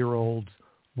 23-year-olds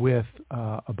with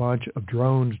a bunch of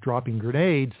drones dropping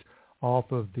grenades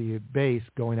off of the base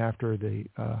going after the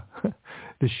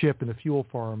ship and the fuel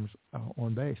farms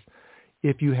on base.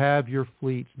 if you have your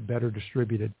fleets better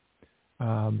distributed,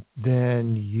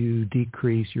 then you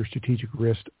decrease your strategic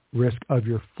risk of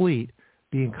your fleet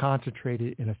being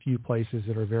concentrated in a few places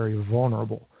that are very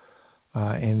vulnerable.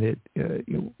 And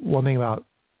one thing about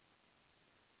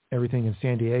everything in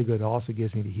San Diego that also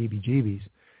gives me the heebie-jeebies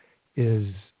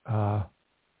is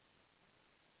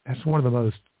that's one of the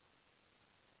most,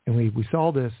 and we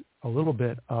saw this a little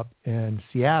bit up in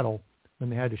Seattle when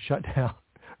they had to shut down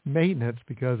maintenance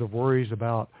because of worries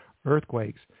about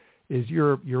earthquakes, is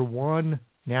you're one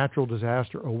natural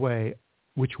disaster away,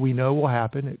 which we know will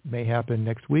happen. It may happen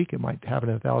next week. It might happen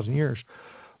in 1,000 years.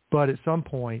 But at some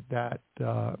point that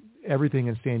everything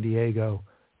in San Diego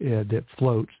that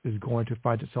floats is going to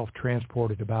find itself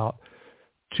transported about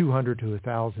 200 to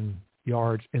 1,000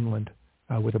 yards inland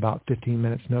with about 15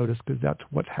 minutes notice, because that's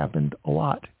what's happened a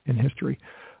lot in history.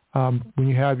 When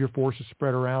you have your forces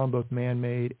spread around, both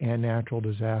man-made and natural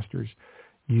disasters,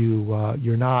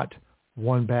 you're not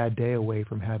one bad day away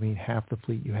from having half the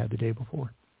fleet you had the day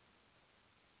before.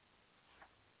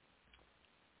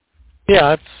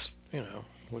 Yeah, it's,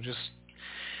 we'll just,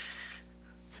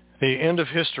 the end of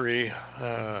history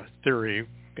theory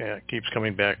keeps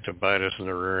coming back to bite us in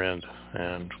the rear end.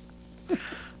 And,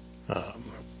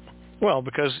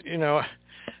 because,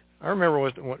 I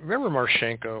remember remember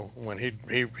Marchenko when he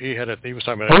was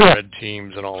talking about red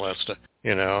teams and all that stuff.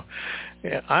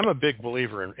 I'm a big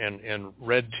believer in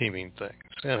red teaming things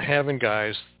and having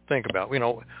guys think about,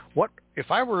 what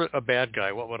if I were a bad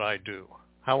guy, what would I do?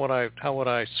 How would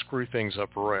I screw things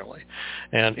up royally?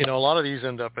 And a lot of these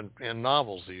end up in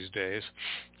novels these days,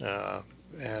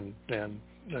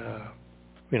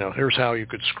 here's how you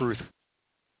could screw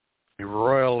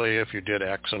royally if you did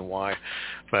X and Y,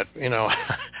 but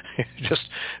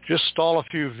just stall a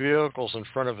few vehicles in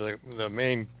front of the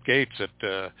main gates at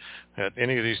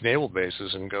any of these naval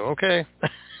bases and go, okay,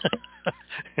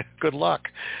 good luck,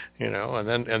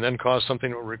 and then cause something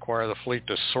that would require the fleet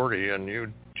to sortie, and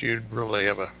you'd really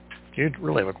have a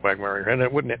quagmire, and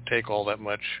it wouldn't take all that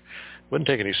much, wouldn't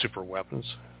take any super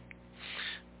weapons.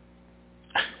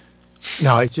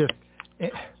 No,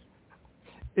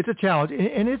 it's a challenge,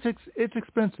 and it's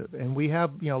expensive, and we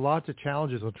have lots of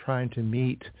challenges of trying to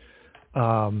meet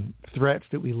threats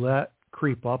that we let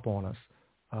creep up on us.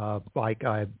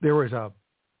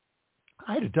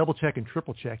 I had to double check and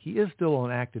triple check. He is still on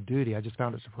active duty. I just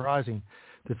found it surprising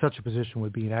that such a position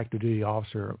would be an active duty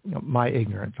officer. My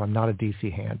ignorance. I'm not a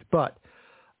DC hand, but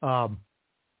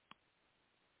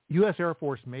U.S. Air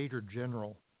Force Major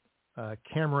General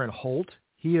Cameron Holt.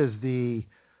 He is the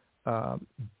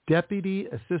Deputy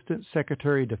Assistant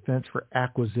Secretary of Defense for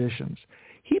Acquisitions.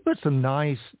 He put some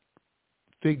nice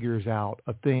figures out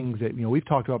of things that we've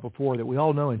talked about before that we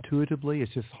all know intuitively.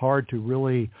 It's just hard to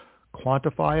really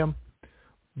quantify them.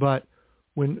 But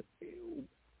when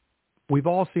we've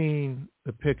all seen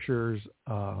the pictures,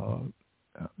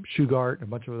 Shugart and a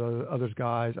bunch of other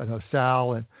guys. I know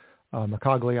Sal and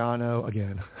Macagliano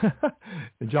again,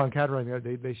 and John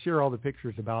Catterine. They share all the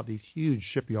pictures about these huge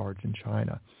shipyards in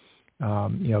China.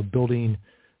 Building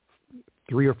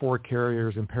 3 or 4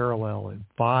 carriers in parallel and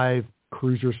 5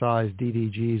 cruiser-sized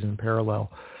DDGs in parallel.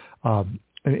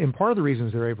 And part of the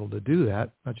reasons they're able to do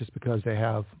that, not just because they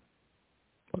have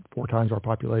 4 times our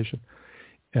population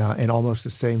and almost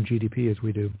the same GDP as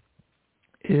we do,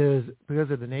 is because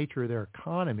of the nature of their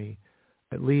economy,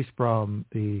 at least from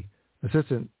the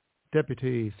Assistant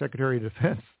Deputy Secretary of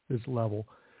Defense this level,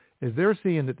 is they're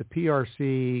seeing that the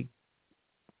PRC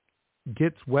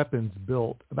gets weapons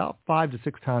built about 5 to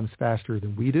 6 times faster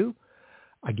than we do.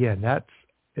 Again,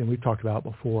 and we've talked about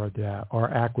before that our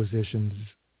acquisitions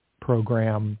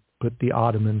program put the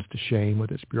Ottomans to shame with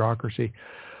its bureaucracy.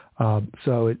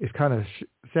 So it's kind of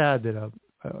sad that a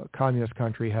communist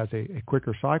country has a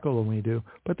quicker cycle than we do,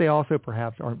 but they also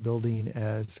perhaps aren't building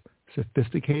as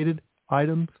sophisticated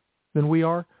items than we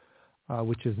are,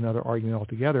 which is another argument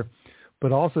altogether.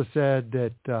 But also said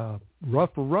that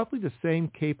for roughly the same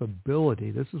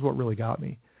capability, this is what really got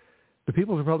me, the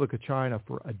People's Republic of China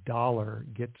for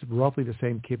 $1 gets roughly the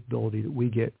same capability that we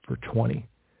get for 20.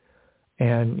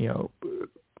 And,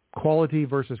 quality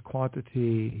versus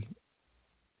quantity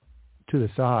to the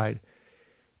side,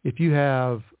 if you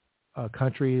have a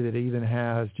country that even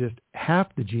has just half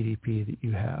the GDP that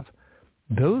you have,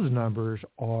 those numbers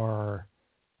are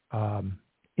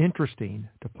interesting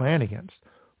to plan against,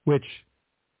 which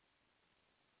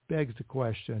begs the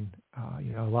question,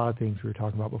 a lot of things we were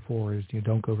talking about before is,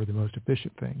 don't go over the most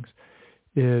efficient things,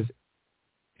 is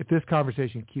if this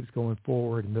conversation keeps going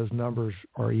forward and those numbers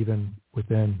are even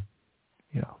within,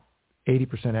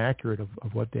 80% accurate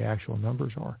of what the actual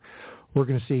numbers are, we're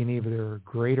going to see an even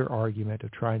greater argument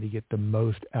of trying to get the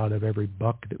most out of every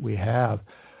buck that we have.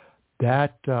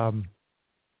 That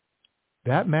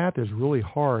math is really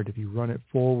hard if you run it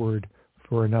forward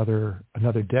for another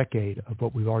decade of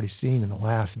what we've already seen in the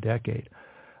last decade.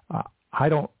 I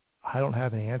don't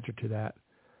have an answer to that.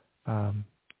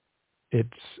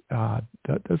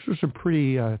 Those are some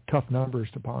pretty tough numbers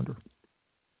to ponder.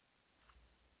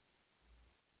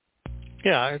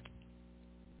 Yeah.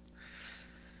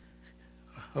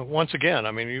 Once again,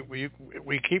 I mean,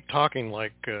 we keep talking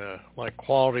like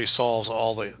quality solves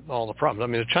all the problems. I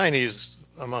mean, the Chinese,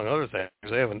 among other things,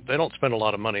 they don't spend a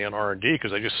lot of money on R&D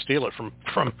because they just steal it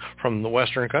from the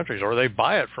Western countries, or they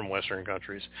buy it from Western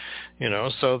countries,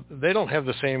 So they don't have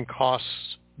the same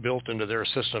costs built into their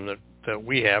system that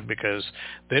we have, because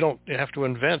they don't have to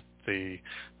invent the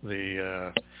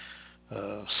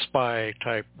spy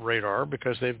type radar,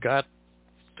 because they've got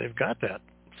that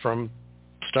from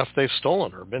stuff they've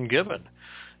stolen or been given.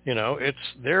 It's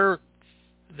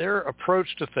their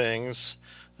approach to things.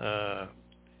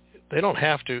 They don't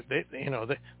have to.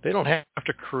 They don't have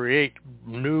to create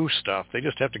new stuff. They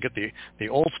just have to get the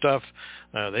old stuff.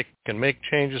 They can make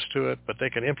changes to it, but they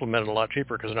can implement it a lot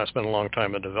cheaper because they're not spending a long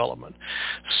time in development.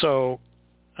 So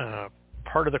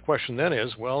part of the question then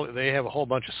is, well, they have a whole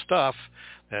bunch of stuff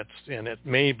and it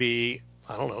may be,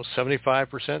 I don't know, 75%,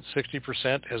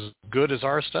 60% as good as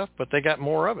our stuff, but they got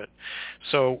more of it.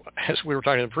 So as we were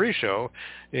talking in the pre-show,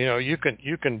 you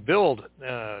can build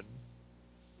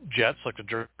jets like the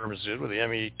Germans did with the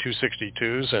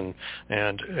Me-262s,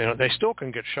 and they still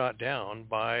can get shot down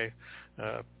by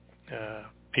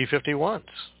P-51s.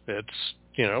 It's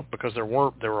because there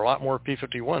were a lot more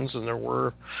P-51s than there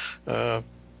were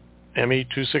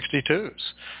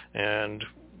Me-262s, and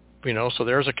so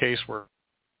there's a case where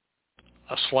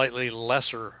a slightly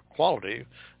lesser quality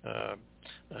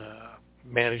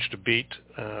managed to beat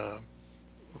a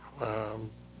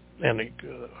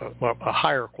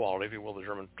higher quality, if you will, the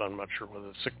German. I'm not sure whether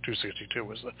the 262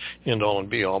 was the end all and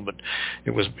be all, but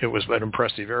it was an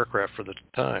impressive aircraft for the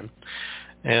time.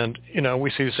 And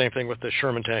we see the same thing with the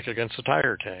Sherman tank against the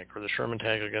Tiger tank, or the Sherman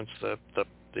tank against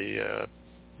the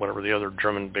whatever the other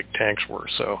German big tanks were.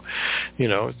 So,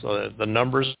 the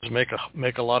numbers make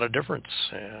a lot of difference,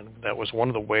 and that was one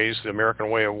of the ways the American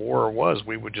way of war was.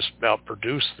 We would just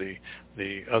outproduce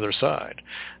the other side,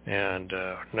 and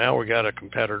now we got a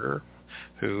competitor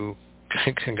who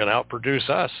can outproduce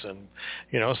us, and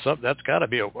that's got to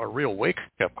be a real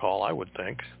wake-up call, I would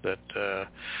think,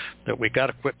 that we got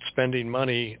to quit spending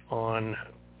money on.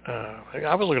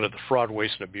 I was looking at the fraud,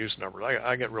 waste, and abuse numbers.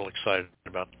 I get real excited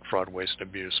about fraud, waste, and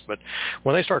abuse. But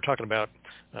when they start talking about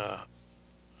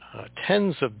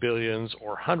tens of billions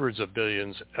or hundreds of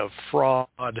billions of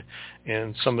fraud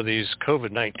in some of these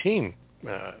COVID-19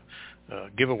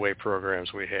 giveaway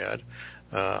programs we had,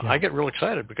 I get real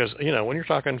excited because, when you're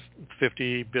talking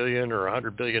 $50 billion or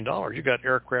 $100 billion, you got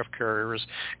aircraft carriers,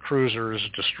 cruisers,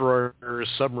 destroyers,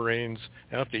 submarines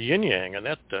out to yin-yang and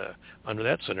that under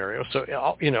that scenario. So,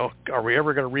 are we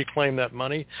ever going to reclaim that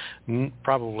money?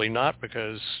 Probably not,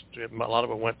 because a lot of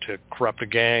it went to corrupt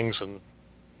gangs and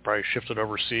probably shifted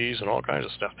overseas and all kinds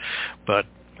of stuff. But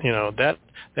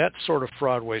that sort of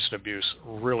fraud, waste, and abuse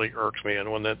really irks me.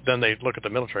 And when then they look at the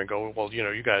military and go, well,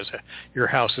 you guys, your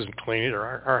house isn't clean either.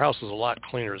 Our house is a lot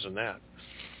cleaner than that.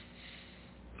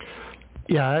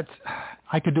 Yeah,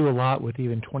 I could do a lot with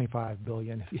even $25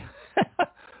 billion.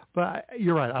 But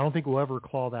you're right. I don't think we'll ever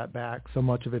claw that back. So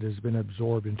much of it has been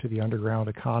absorbed into the underground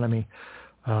economy.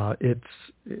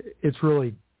 It's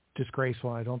really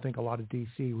disgraceful. I don't think a lot of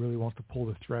D.C. really wants to pull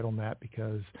the thread on that,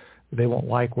 because they won't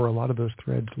like where a lot of those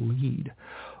threads lead.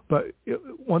 But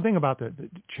one thing about the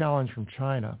challenge from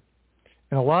China,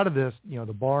 and a lot of this,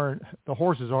 the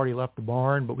horse has already left the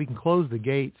barn, but we can close the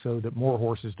gate so that more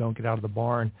horses don't get out of the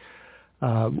barn.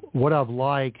 What I've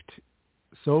liked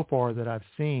so far that I've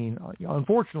seen,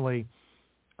 unfortunately,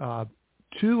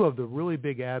 two of the really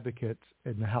big advocates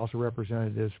in the House of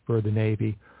Representatives for the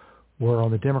Navy were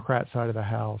on the Democrat side of the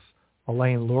House,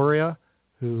 Elaine Luria,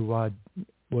 who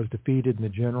was defeated in the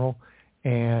general,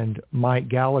 and Mike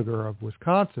Gallagher of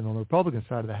Wisconsin on the Republican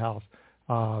side of the House,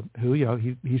 who,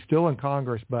 he's still in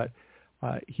Congress, but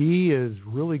he is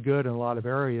really good in a lot of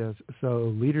areas,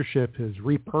 so leadership has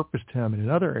repurposed him in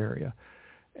another area.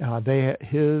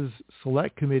 His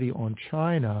select committee on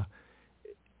China,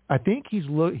 I think he's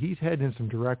heading in some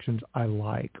directions I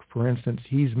like. For instance,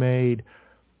 he's made...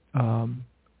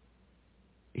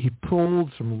 he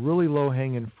pulled some really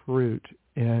low-hanging fruit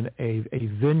in a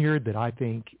vineyard that I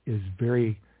think is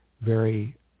very,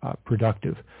 very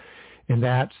productive, and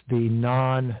that's the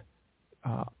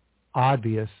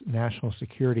obvious national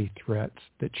security threats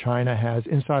that China has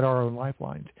inside our own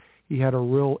lifelines. He had a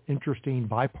real interesting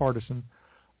bipartisan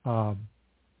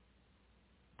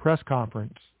press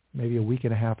conference maybe a week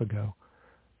and a half ago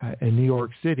in New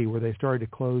York City, where they started to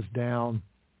close down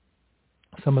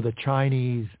some of the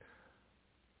Chinese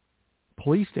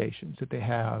police stations that they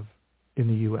have in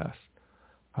the U.S.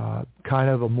 Kind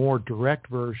of a more direct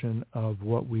version of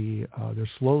what they're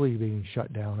slowly being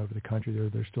shut down over the country.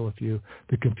 There's still a few,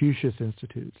 the Confucius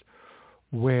Institutes,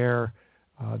 where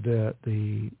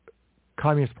the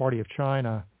Communist Party of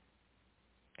China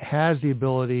has the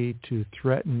ability to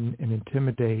threaten and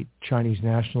intimidate Chinese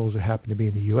nationals that happen to be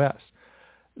in the U.S.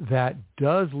 That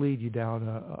does lead you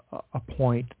down a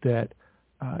point that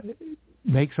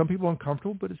makes some people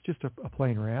uncomfortable, but it's just a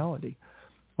plain reality.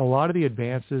 A lot of the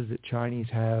advances that Chinese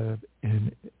have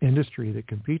in industry that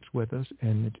competes with us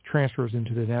and it transfers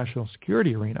into the national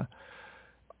security arena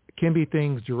can be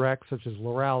things direct, such as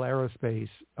Loral Aerospace,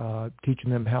 teaching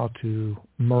them how to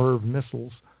MIRV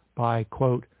missiles by,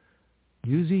 quote,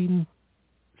 sending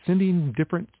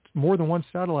more than one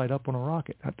satellite up on a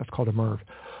rocket. That's called a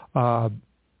MIRV.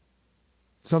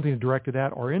 Something direct to that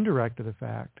or indirect to the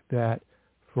fact that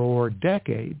for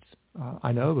decades,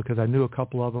 I know because I knew a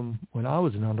couple of them when I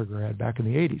was an undergrad back in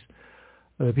the 80s,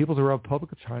 the People's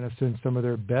Republic of China sends some of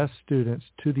their best students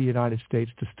to the United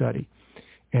States to study.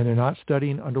 And they're not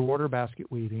studying underwater basket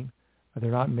weaving.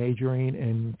 They're not majoring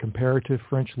in comparative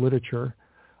French literature.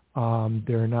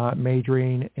 They're not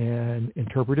majoring in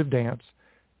interpretive dance.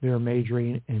 They're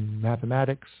majoring in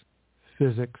mathematics,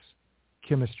 physics,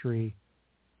 chemistry,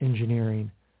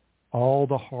 engineering, all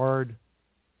the hard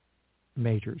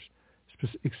majors,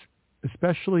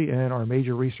 especially in our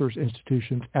major research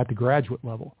institutions at the graduate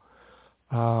level.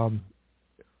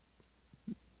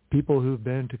 People who've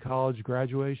been to college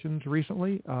graduations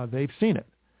recently, they've seen it.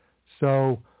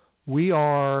 So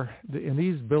and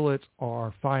these billets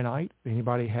are finite.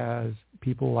 Anybody has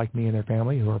people like me and their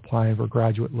family who are applying for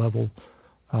graduate level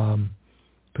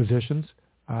positions.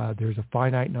 There's a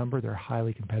finite number. They're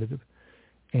highly competitive.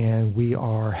 And we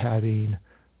are having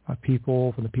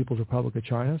people from the People's Republic of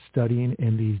China studying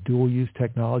in these dual-use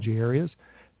technology areas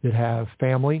that have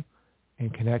family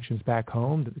and connections back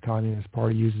home that the Communist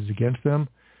Party uses against them,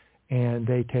 and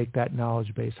they take that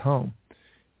knowledge base home.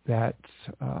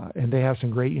 And they have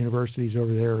some great universities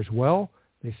over there as well.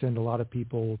 They send a lot of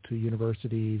people to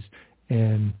universities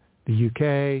in the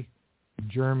UK,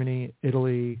 Germany,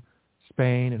 Italy,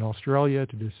 Spain, and Australia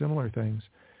to do similar things.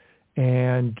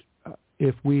 And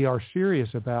if we are serious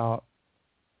about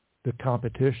the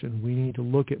competition, we need to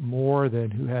look at more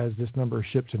than who has this number of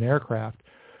ships and aircraft.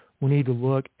 We need to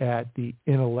look at the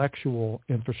intellectual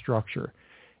infrastructure.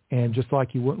 And just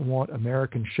like you wouldn't want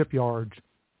American shipyards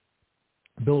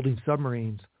building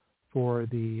submarines for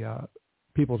the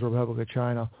People's Republic of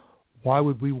China, why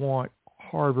would we want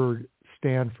Harvard,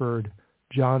 Stanford,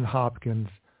 Johns Hopkins,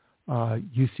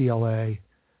 UCLA,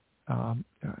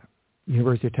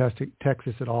 University of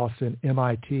Texas at Austin,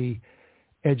 MIT,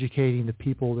 educating the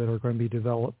people that are going to be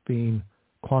developing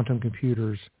quantum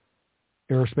computers,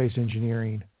 aerospace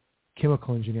engineering,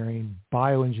 chemical engineering,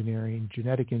 bioengineering,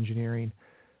 genetic engineering,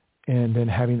 and then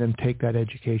having them take that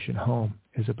education home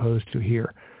as opposed to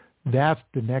here. That's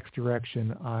the next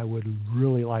direction I would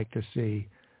really like to see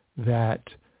that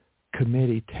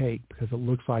committee take, because it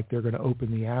looks like they're going to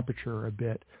open the aperture a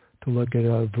bit to look at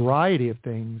a variety of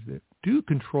things that do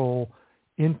control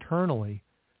internally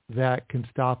that can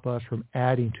stop us from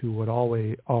adding to what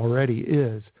already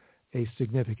is a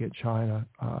significant China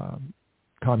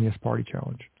Communist Party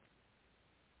challenge.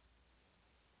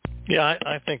 Yeah,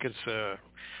 I think it's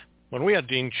when we had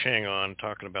Dean Cheng on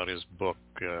talking about his book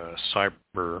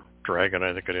Cyber Dragon,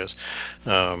 I think it is.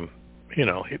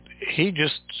 He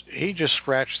just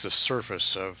scratched the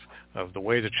surface of the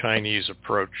way the Chinese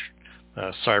approach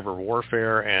cyber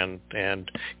warfare and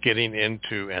getting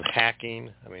into and hacking.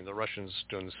 I mean, the Russians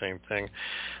doing the same thing,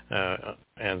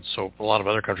 and so a lot of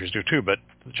other countries do too. But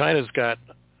China's got,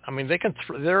 I mean, they can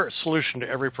their solution to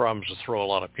every problem is to throw a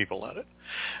lot of people at it,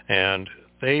 and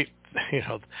they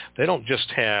don't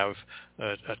just have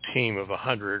a team of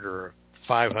 100 or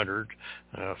 500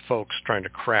 folks trying to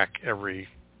crack every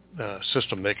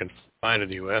system they can find in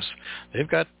the U.S. They've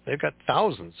got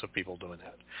thousands of people doing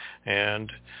that,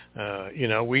 and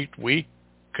we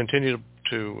continue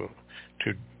to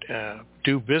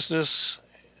do business.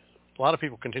 A lot of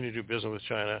people continue to do business with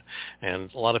China,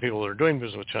 and a lot of people that are doing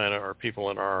business with China are people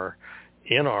in our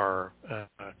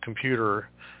computer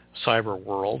cyber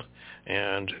world,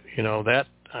 and that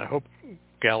I hope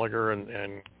Gallagher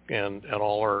and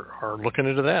all are looking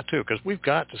into that too, because we've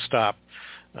got to stop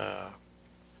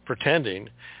pretending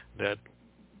that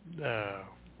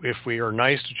if we are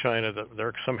nice to China, that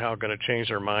they're somehow going to change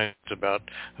their minds about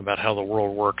how the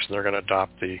world works, and they're going to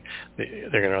adopt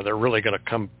they're really going to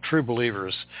become true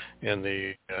believers in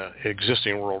the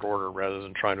existing world order rather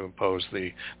than trying to impose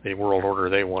the world order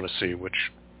they want to see, which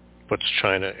puts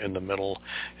China in the middle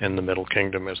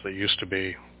kingdom as they used to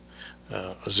be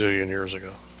a zillion years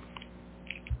ago.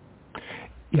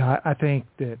 Yeah, I think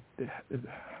that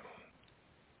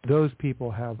those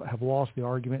people have lost the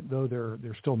argument, though they're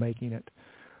still making it.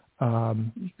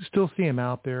 You still see them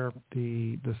out there,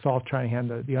 the soft China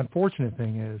hand. The unfortunate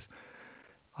thing is,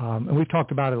 and we've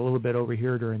talked about it a little bit over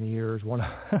here during the years, one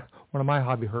of my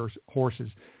hobby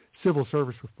horses, civil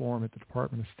service reform at the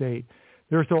Department of State.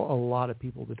 There are still a lot of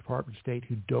people at the Department of State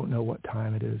who don't know what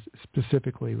time it is,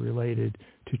 specifically related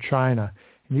to China.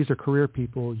 And these are career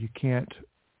people. You can't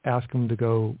ask them to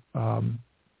go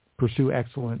pursue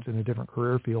excellence in a different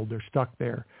career field. They're stuck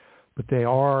there. But they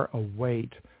are a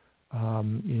weight.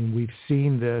 And we've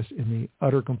seen this in the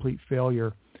utter complete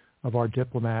failure of our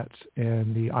diplomats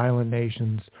and the island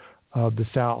nations of the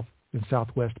South and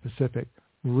Southwest Pacific.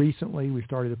 Recently, we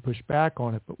started to push back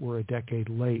on it, but we're a decade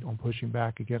late on pushing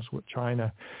back against what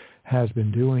China has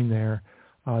been doing there.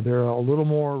 They're a little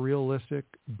more realistic,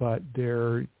 but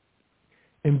they're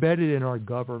embedded in our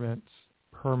government's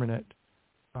permanent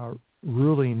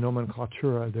ruling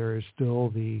nomenclatura. There is still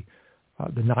the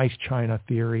nice China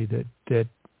theory that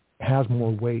has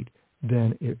more weight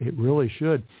than it really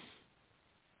should.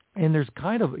 And there's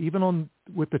kind of, even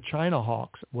with the China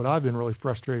hawks, what I've been really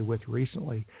frustrated with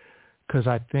recently, because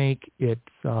I think it's,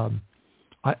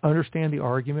 I understand the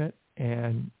argument,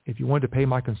 and if you wanted to pay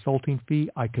my consulting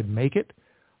fee, I could make it,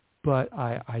 but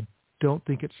I don't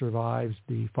think it survives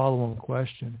the follow-on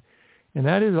question. And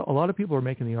that is, a lot of people are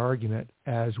making the argument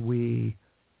as we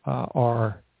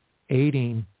are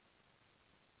aiding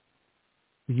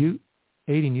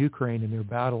Ukraine in their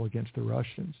battle against the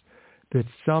Russians, that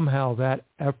somehow that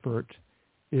effort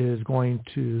is going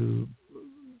to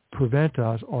prevent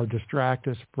us or distract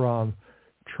us from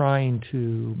trying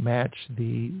to match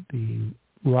the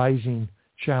rising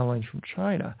challenge from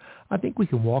China. I think we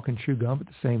can walk and chew gum at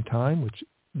the same time, which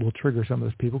will trigger some of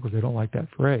those people because they don't like that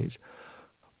phrase.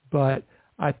 But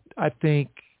I think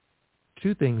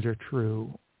two things are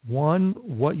true. One,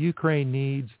 what Ukraine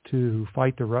needs to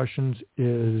fight the Russians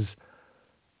is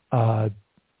 80%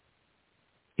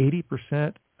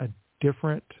 a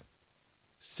different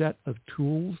set of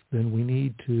tools than we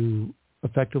need to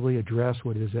effectively address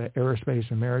what is an aerospace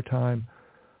and maritime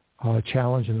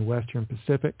challenge in the Western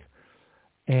Pacific.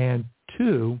 And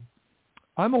two,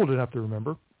 I'm old enough to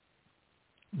remember,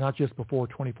 not just before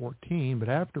 2014, but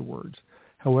afterwards,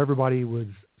 how everybody was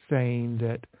saying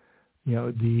that,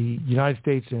 the United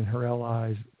States and her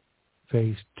allies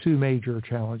faced two major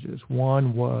challenges.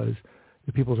 One was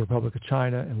the People's Republic of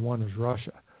China, and one was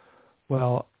Russia.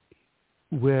 Well,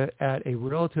 at a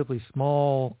relatively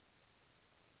small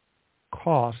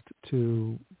cost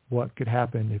to what could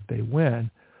happen if they win,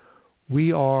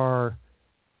 we are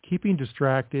keeping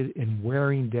distracted and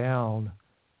wearing down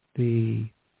the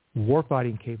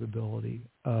warfighting capability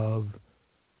of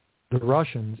the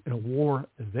Russians in a war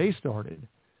they started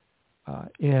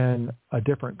in a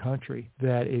different country,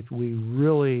 that if we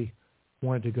really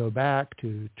wanted to go back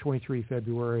to 23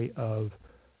 February of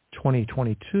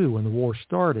 2022 when the war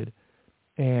started,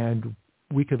 and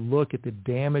we could look at the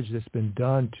damage that's been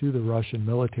done to the Russian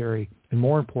military, and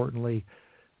more importantly,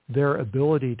 their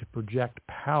ability to project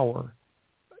power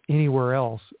anywhere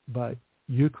else but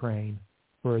Ukraine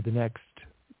for the next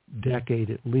decade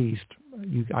at least,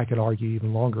 I could argue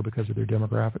even longer because of their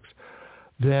demographics,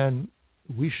 then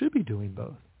we should be doing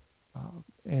both.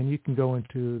 And you can go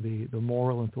into the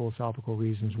moral and philosophical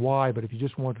reasons why, but if you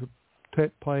just want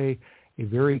to play a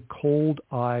very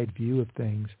cold-eyed view of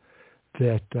things,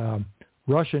 that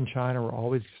Russia and China are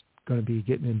always going to be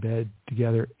getting in bed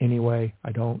together anyway.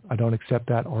 I don't accept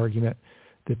that argument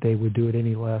that they would do it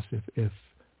any less if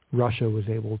Russia was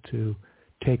able to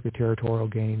take the territorial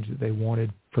gains that they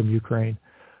wanted from Ukraine.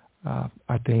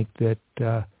 I think that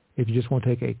if you just want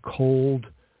to take a cold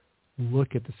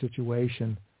look at the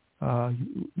situation,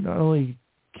 not only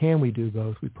can we do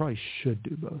both, we probably should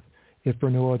do both, if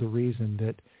for no other reason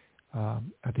that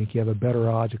I think you have a better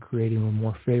odds of creating a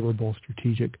more favorable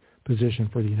strategic position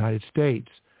for the United States,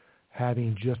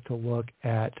 having just to look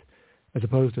at, as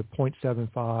opposed to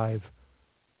 0.75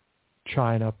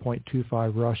 China,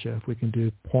 0.25 Russia, if we can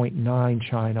do 0.9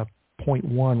 China,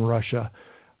 0.1 Russia,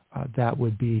 that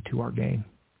would be to our gain.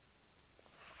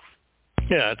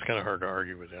 Yeah, it's kind of hard to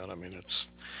argue with that. I mean, it's,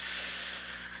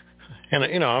 and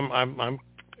I'm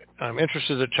I'm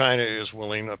interested that China is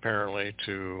willing, apparently,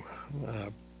 to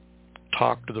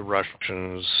talk to the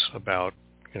Russians about,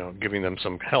 giving them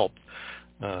some help,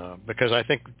 because I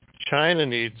think China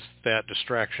needs that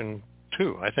distraction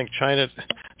too. I think China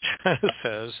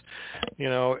says,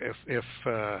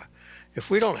 if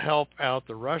we don't help out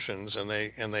the Russians and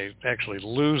they actually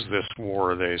lose this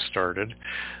war they started,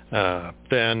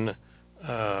 then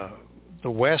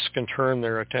the West can turn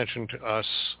their attention to us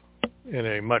in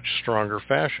a much stronger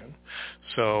fashion.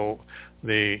 So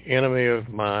the enemy of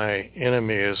my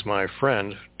enemy is my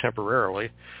friend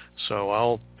temporarily.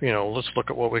 So let's look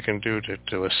at what we can do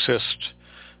to assist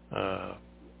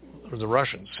the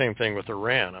Russians. Same thing with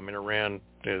Iran. I mean, Iran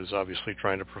is obviously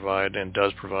trying to provide and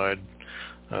does provide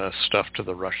stuff to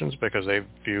the Russians because they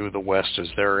view the West as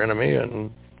their enemy,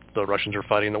 and the Russians are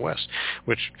fighting the West,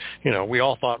 which, we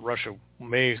all thought Russia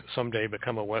may someday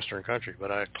become a Western country, but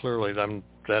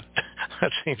that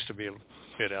seems to be a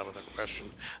bit out of the question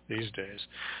these days.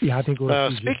 Yeah, I think we're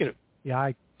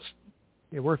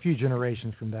we're a few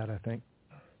generations from that, I think.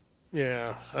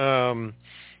 Yeah.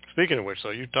 Speaking of which,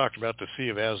 though, you talked about the Sea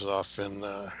of Azov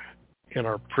in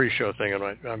our pre-show thing, and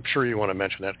I'm sure you want to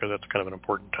mention that because that's kind of an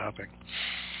important topic.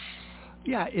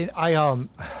 Yeah,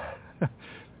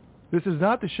 this is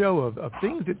not the show of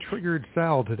things that triggered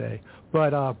Sal today,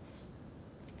 but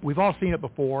we've all seen it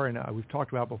before, and we've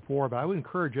talked about it before, but I would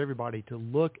encourage everybody to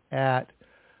look at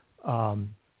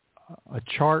a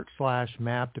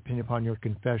chart/map, depending upon your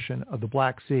confession, of the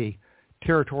Black Sea,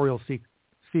 territorial sea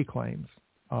claims,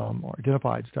 or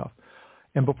identified stuff.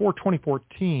 And before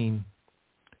 2014,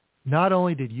 not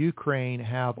only did Ukraine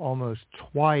have almost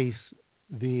twice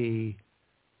the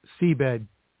seabed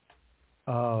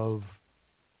of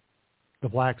the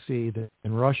Black Sea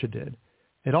than Russia did,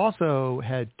 it also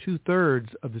had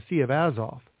 2/3 of the Sea of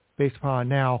Azov, based upon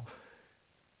now,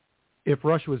 if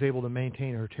Russia was able to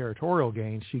maintain her territorial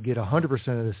gains, she'd get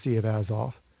 100% of the Sea of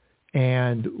Azov,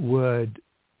 and would,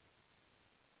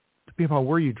 depending upon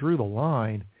where you drew the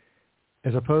line,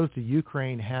 as opposed to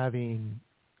Ukraine having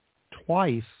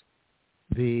twice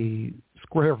the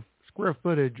square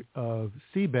footage of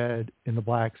seabed in the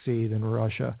Black Sea than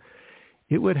Russia,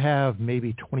 it would have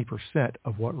maybe 20%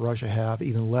 of what Russia have,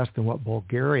 even less than what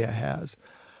Bulgaria has.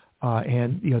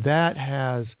 And that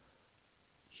has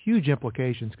huge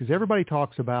implications because everybody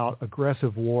talks about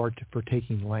aggressive war for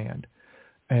taking land.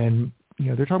 And,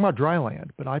 they're talking about dry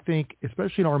land. But I think,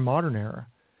 especially in our modern era,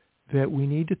 that we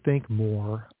need to think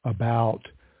more about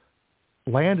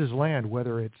land is land,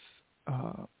 whether it's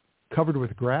covered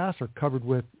with grass or covered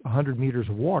with 100 meters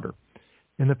of water.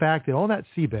 And the fact that on that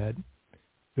seabed,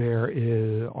 there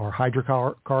are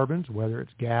hydrocarbons, whether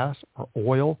it's gas or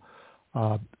oil.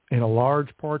 In a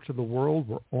large parts of the world,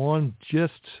 we're on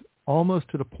just almost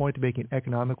to the point of making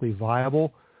economically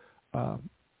viable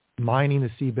mining the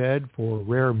seabed for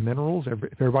rare minerals. If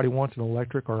everybody wants an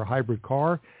electric or a hybrid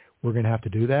car, we're going to have to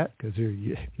do that because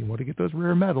if you want to get those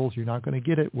rare metals, you're not going to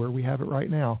get it where we have it right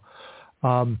now.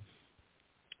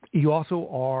 You also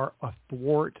are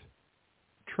athwart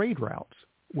trade routes,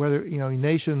 whether,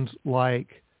 nations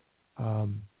like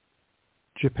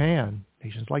Japan,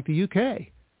 nations like the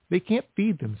UK, they can't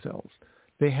feed themselves.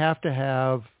 They have to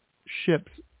have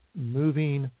ships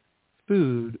moving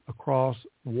food across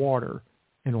water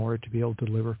in order to be able to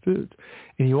deliver food.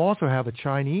 And you also have a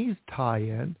Chinese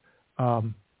tie-in.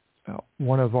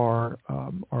 One of our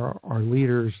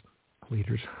leaders,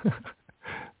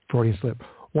 Freudian slip,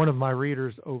 one of my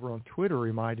readers over on Twitter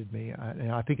reminded me,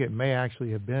 and I think it may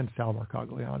actually have been Sal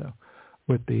Marcagliano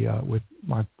with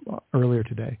my earlier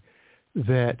today,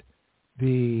 that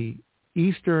the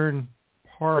eastern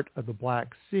part of the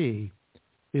Black Sea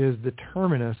is the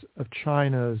terminus of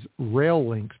China's rail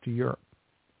links to Europe.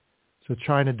 So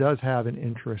China does have an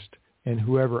interest in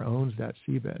whoever owns that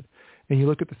seabed. And you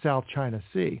look at the South China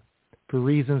Sea, for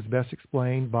reasons best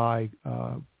explained by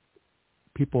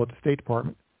people at the State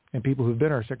Department and people who've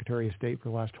been our Secretary of State for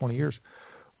the last 20 years,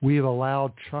 we have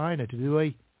allowed China to do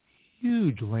a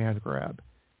huge land grab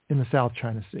in the South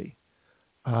China Sea.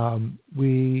 I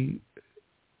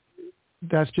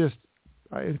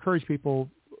encourage people,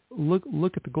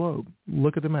 look at the globe,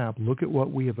 look at the map, look at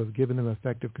what we have given them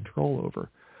effective control over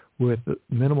with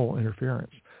minimal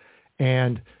interference.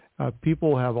 And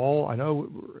people have I know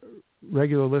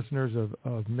regular listeners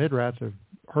of MidRats have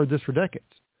heard this for decades,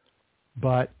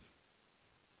 but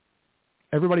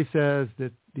everybody says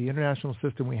that the international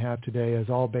system we have today is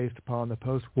all based upon the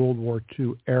post-World War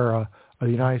II era of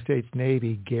the United States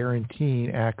Navy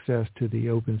guaranteeing access to the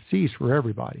open seas for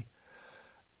everybody.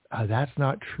 That's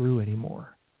not true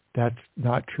anymore. That's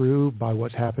not true by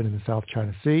what's happened in the South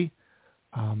China Sea.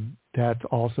 That's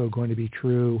also going to be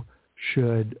true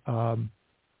should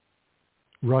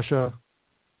Russia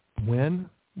win,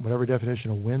 whatever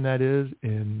definition of win that is,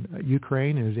 in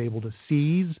Ukraine, and is able to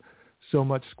seize so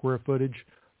much square footage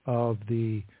of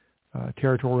the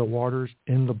territorial waters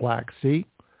in the Black Sea.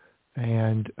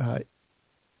 And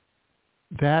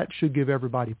that should give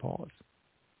everybody pause.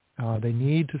 They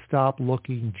need to stop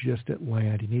looking just at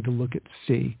land. You need to look at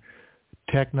sea.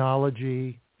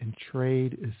 Technology and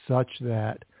trade is such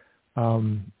that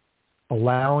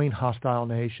allowing hostile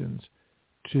nations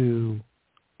to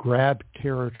grab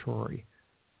territory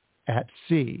at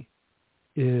sea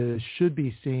should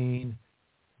be seen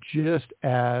just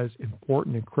as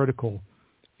important and critical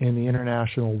in the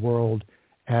international world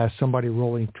as somebody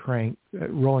rolling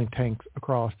tanks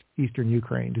across eastern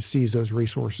Ukraine to seize those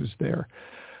resources there.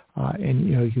 And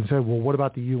you can say, well, what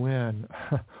about the UN?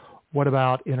 What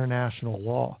about international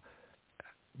law?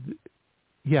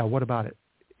 Yeah, what about it?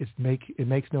 It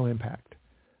makes no impact.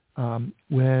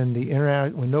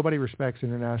 When nobody respects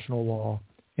international law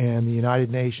and the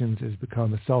United Nations has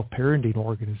become a self-parenting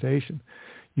organization,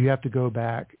 you have to go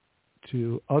back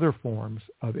to other forms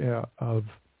of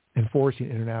enforcing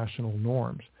international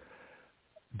norms.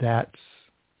 That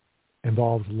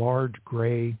involves large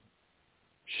gray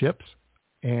ships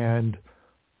and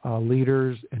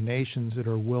leaders and nations that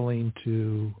are willing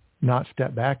to not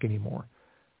step back anymore.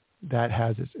 That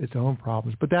has its own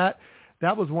problems. But that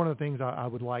was one of the things I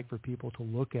would like for people to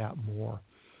look at more,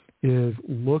 is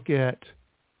look at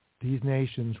these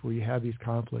nations where you have these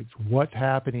conflicts. What's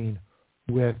happening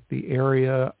with the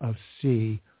area of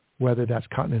sea, whether that's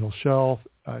continental shelf,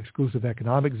 exclusive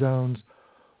economic zones,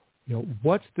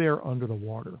 what's there under the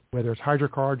water, whether it's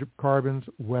hydrocarbons,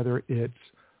 whether it's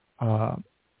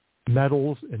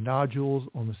metals and nodules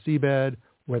on the seabed,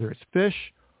 whether it's fish,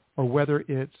 or whether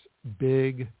it's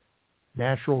big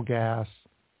natural gas,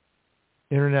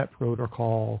 internet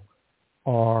protocol,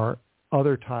 or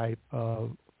other type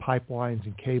of pipelines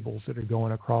and cables that are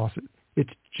going across it.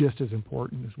 It's just as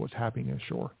important as what's happening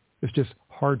ashore. It's just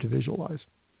hard to visualize.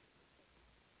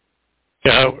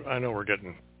 Yeah, I know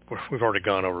we've already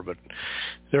gone over, but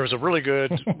there was a really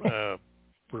good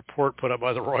report put up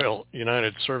by the Royal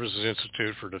United Services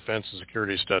Institute for Defense and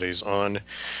Security Studies on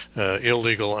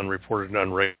illegal, unreported, and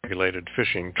unregulated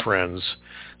fishing trends.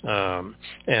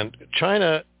 And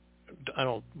China, I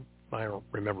don't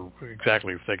remember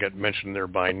exactly if they get mentioned there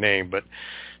by name, but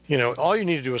all you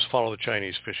need to do is follow the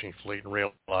Chinese fishing fleet and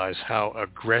realize how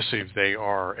aggressive they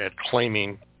are at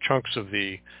claiming chunks of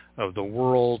the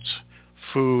world's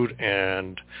food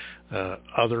and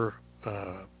other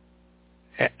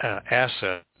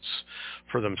assets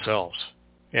for themselves,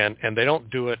 and they don't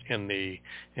do it in the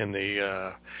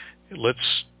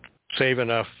let's save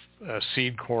enough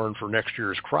seed corn for next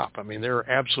year's crop. I mean, they're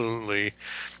absolutely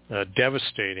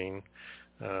devastating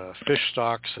fish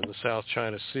stocks in the South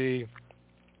China Sea,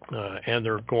 and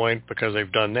they're going, because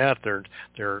they've done that, they're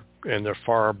in the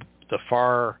far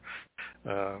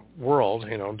world,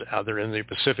 either in the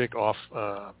Pacific off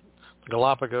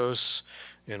Galapagos,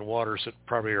 in waters that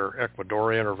probably are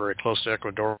Ecuadorian or very close to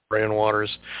Ecuadorian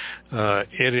waters.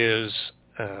 It is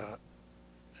a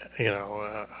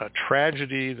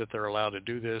tragedy that they're allowed to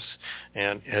do this.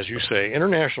 And as you say,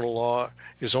 international law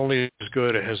is only as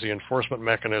good as the enforcement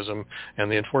mechanism. And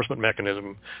the enforcement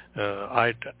mechanism,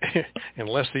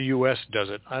 unless the U.S. does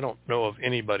it, I don't know of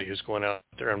anybody who's going out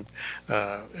there and,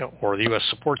 or the U.S.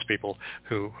 supports people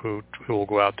who will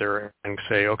go out there and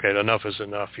say, okay, enough is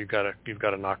enough. You've got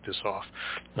to knock this off.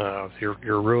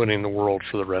 You're ruining the world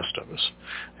for the rest of us.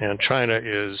 And China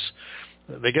is.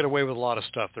 They get away with a lot of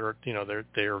stuff. They are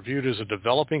viewed as a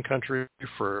developing country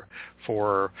for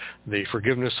the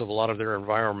forgiveness of a lot of their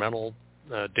environmental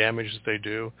damage that they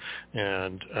do,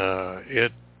 and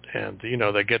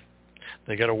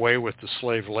they get away with the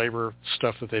slave labor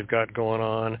stuff that they've got going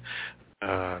on.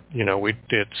 You're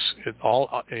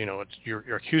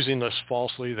accusing us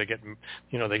falsely. They get,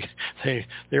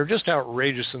 they're just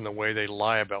outrageous in the way they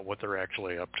lie about what they're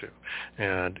actually up to,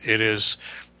 and it is.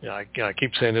 I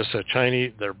keep saying this: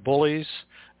 Chinese, they're bullies,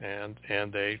 and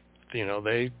they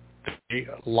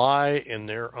lie in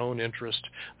their own interest.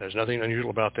 There's nothing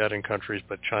unusual about that in countries,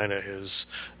 but China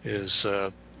is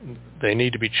they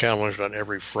need to be challenged on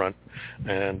every front,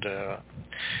 and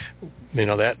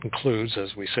that includes,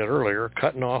 as we said earlier,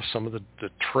 cutting off some of the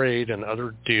trade and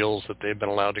other deals that they've been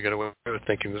allowed to get away with,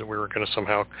 thinking that we were going to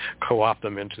somehow co-opt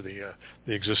them into the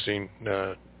existing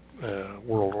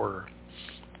world order.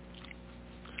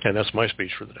 And that's my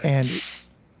speech for the day. And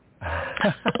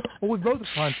well, we both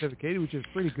pontificated, which is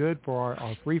pretty good for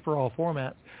our free-for-all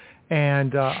format.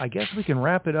 And I guess we can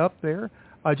wrap it up there.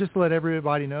 just to let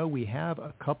everybody know, we have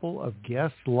a couple of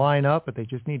guests line up, but they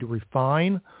just need to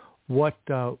refine what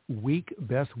week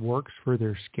best works for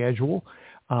their schedule.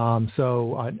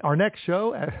 So our next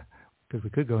show, because we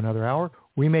could go another hour,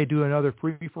 we may do another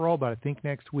free-for-all, but I think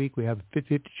next week we have a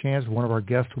 50-50 chance one of our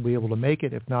guests will be able to make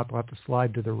it. If not, they'll have to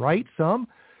slide to the right some.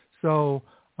 So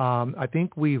I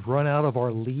think we've run out of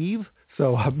our leave,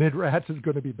 so Mid-Rats is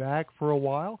going to be back for a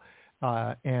while.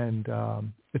 And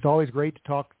it's always great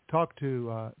to talk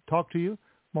to you,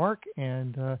 Mark,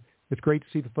 and it's great to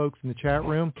see the folks in the chat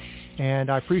room. And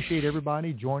I appreciate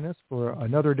everybody joining us for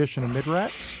another edition of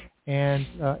Mid-Rats. And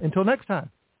until next time,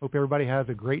 hope everybody has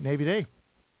a great Navy Day.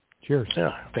 Cheers. Yeah,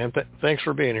 thanks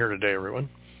for being here today, everyone.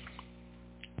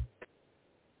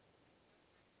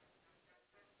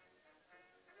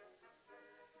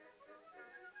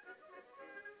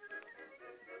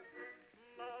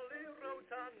 Molly wrote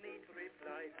a neat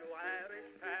reply to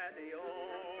Irish Paddy O,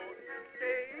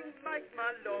 saying Mike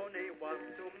Maloney wants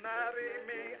to marry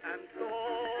me, and so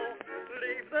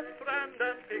leave the Strand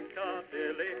and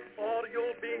Piccadilly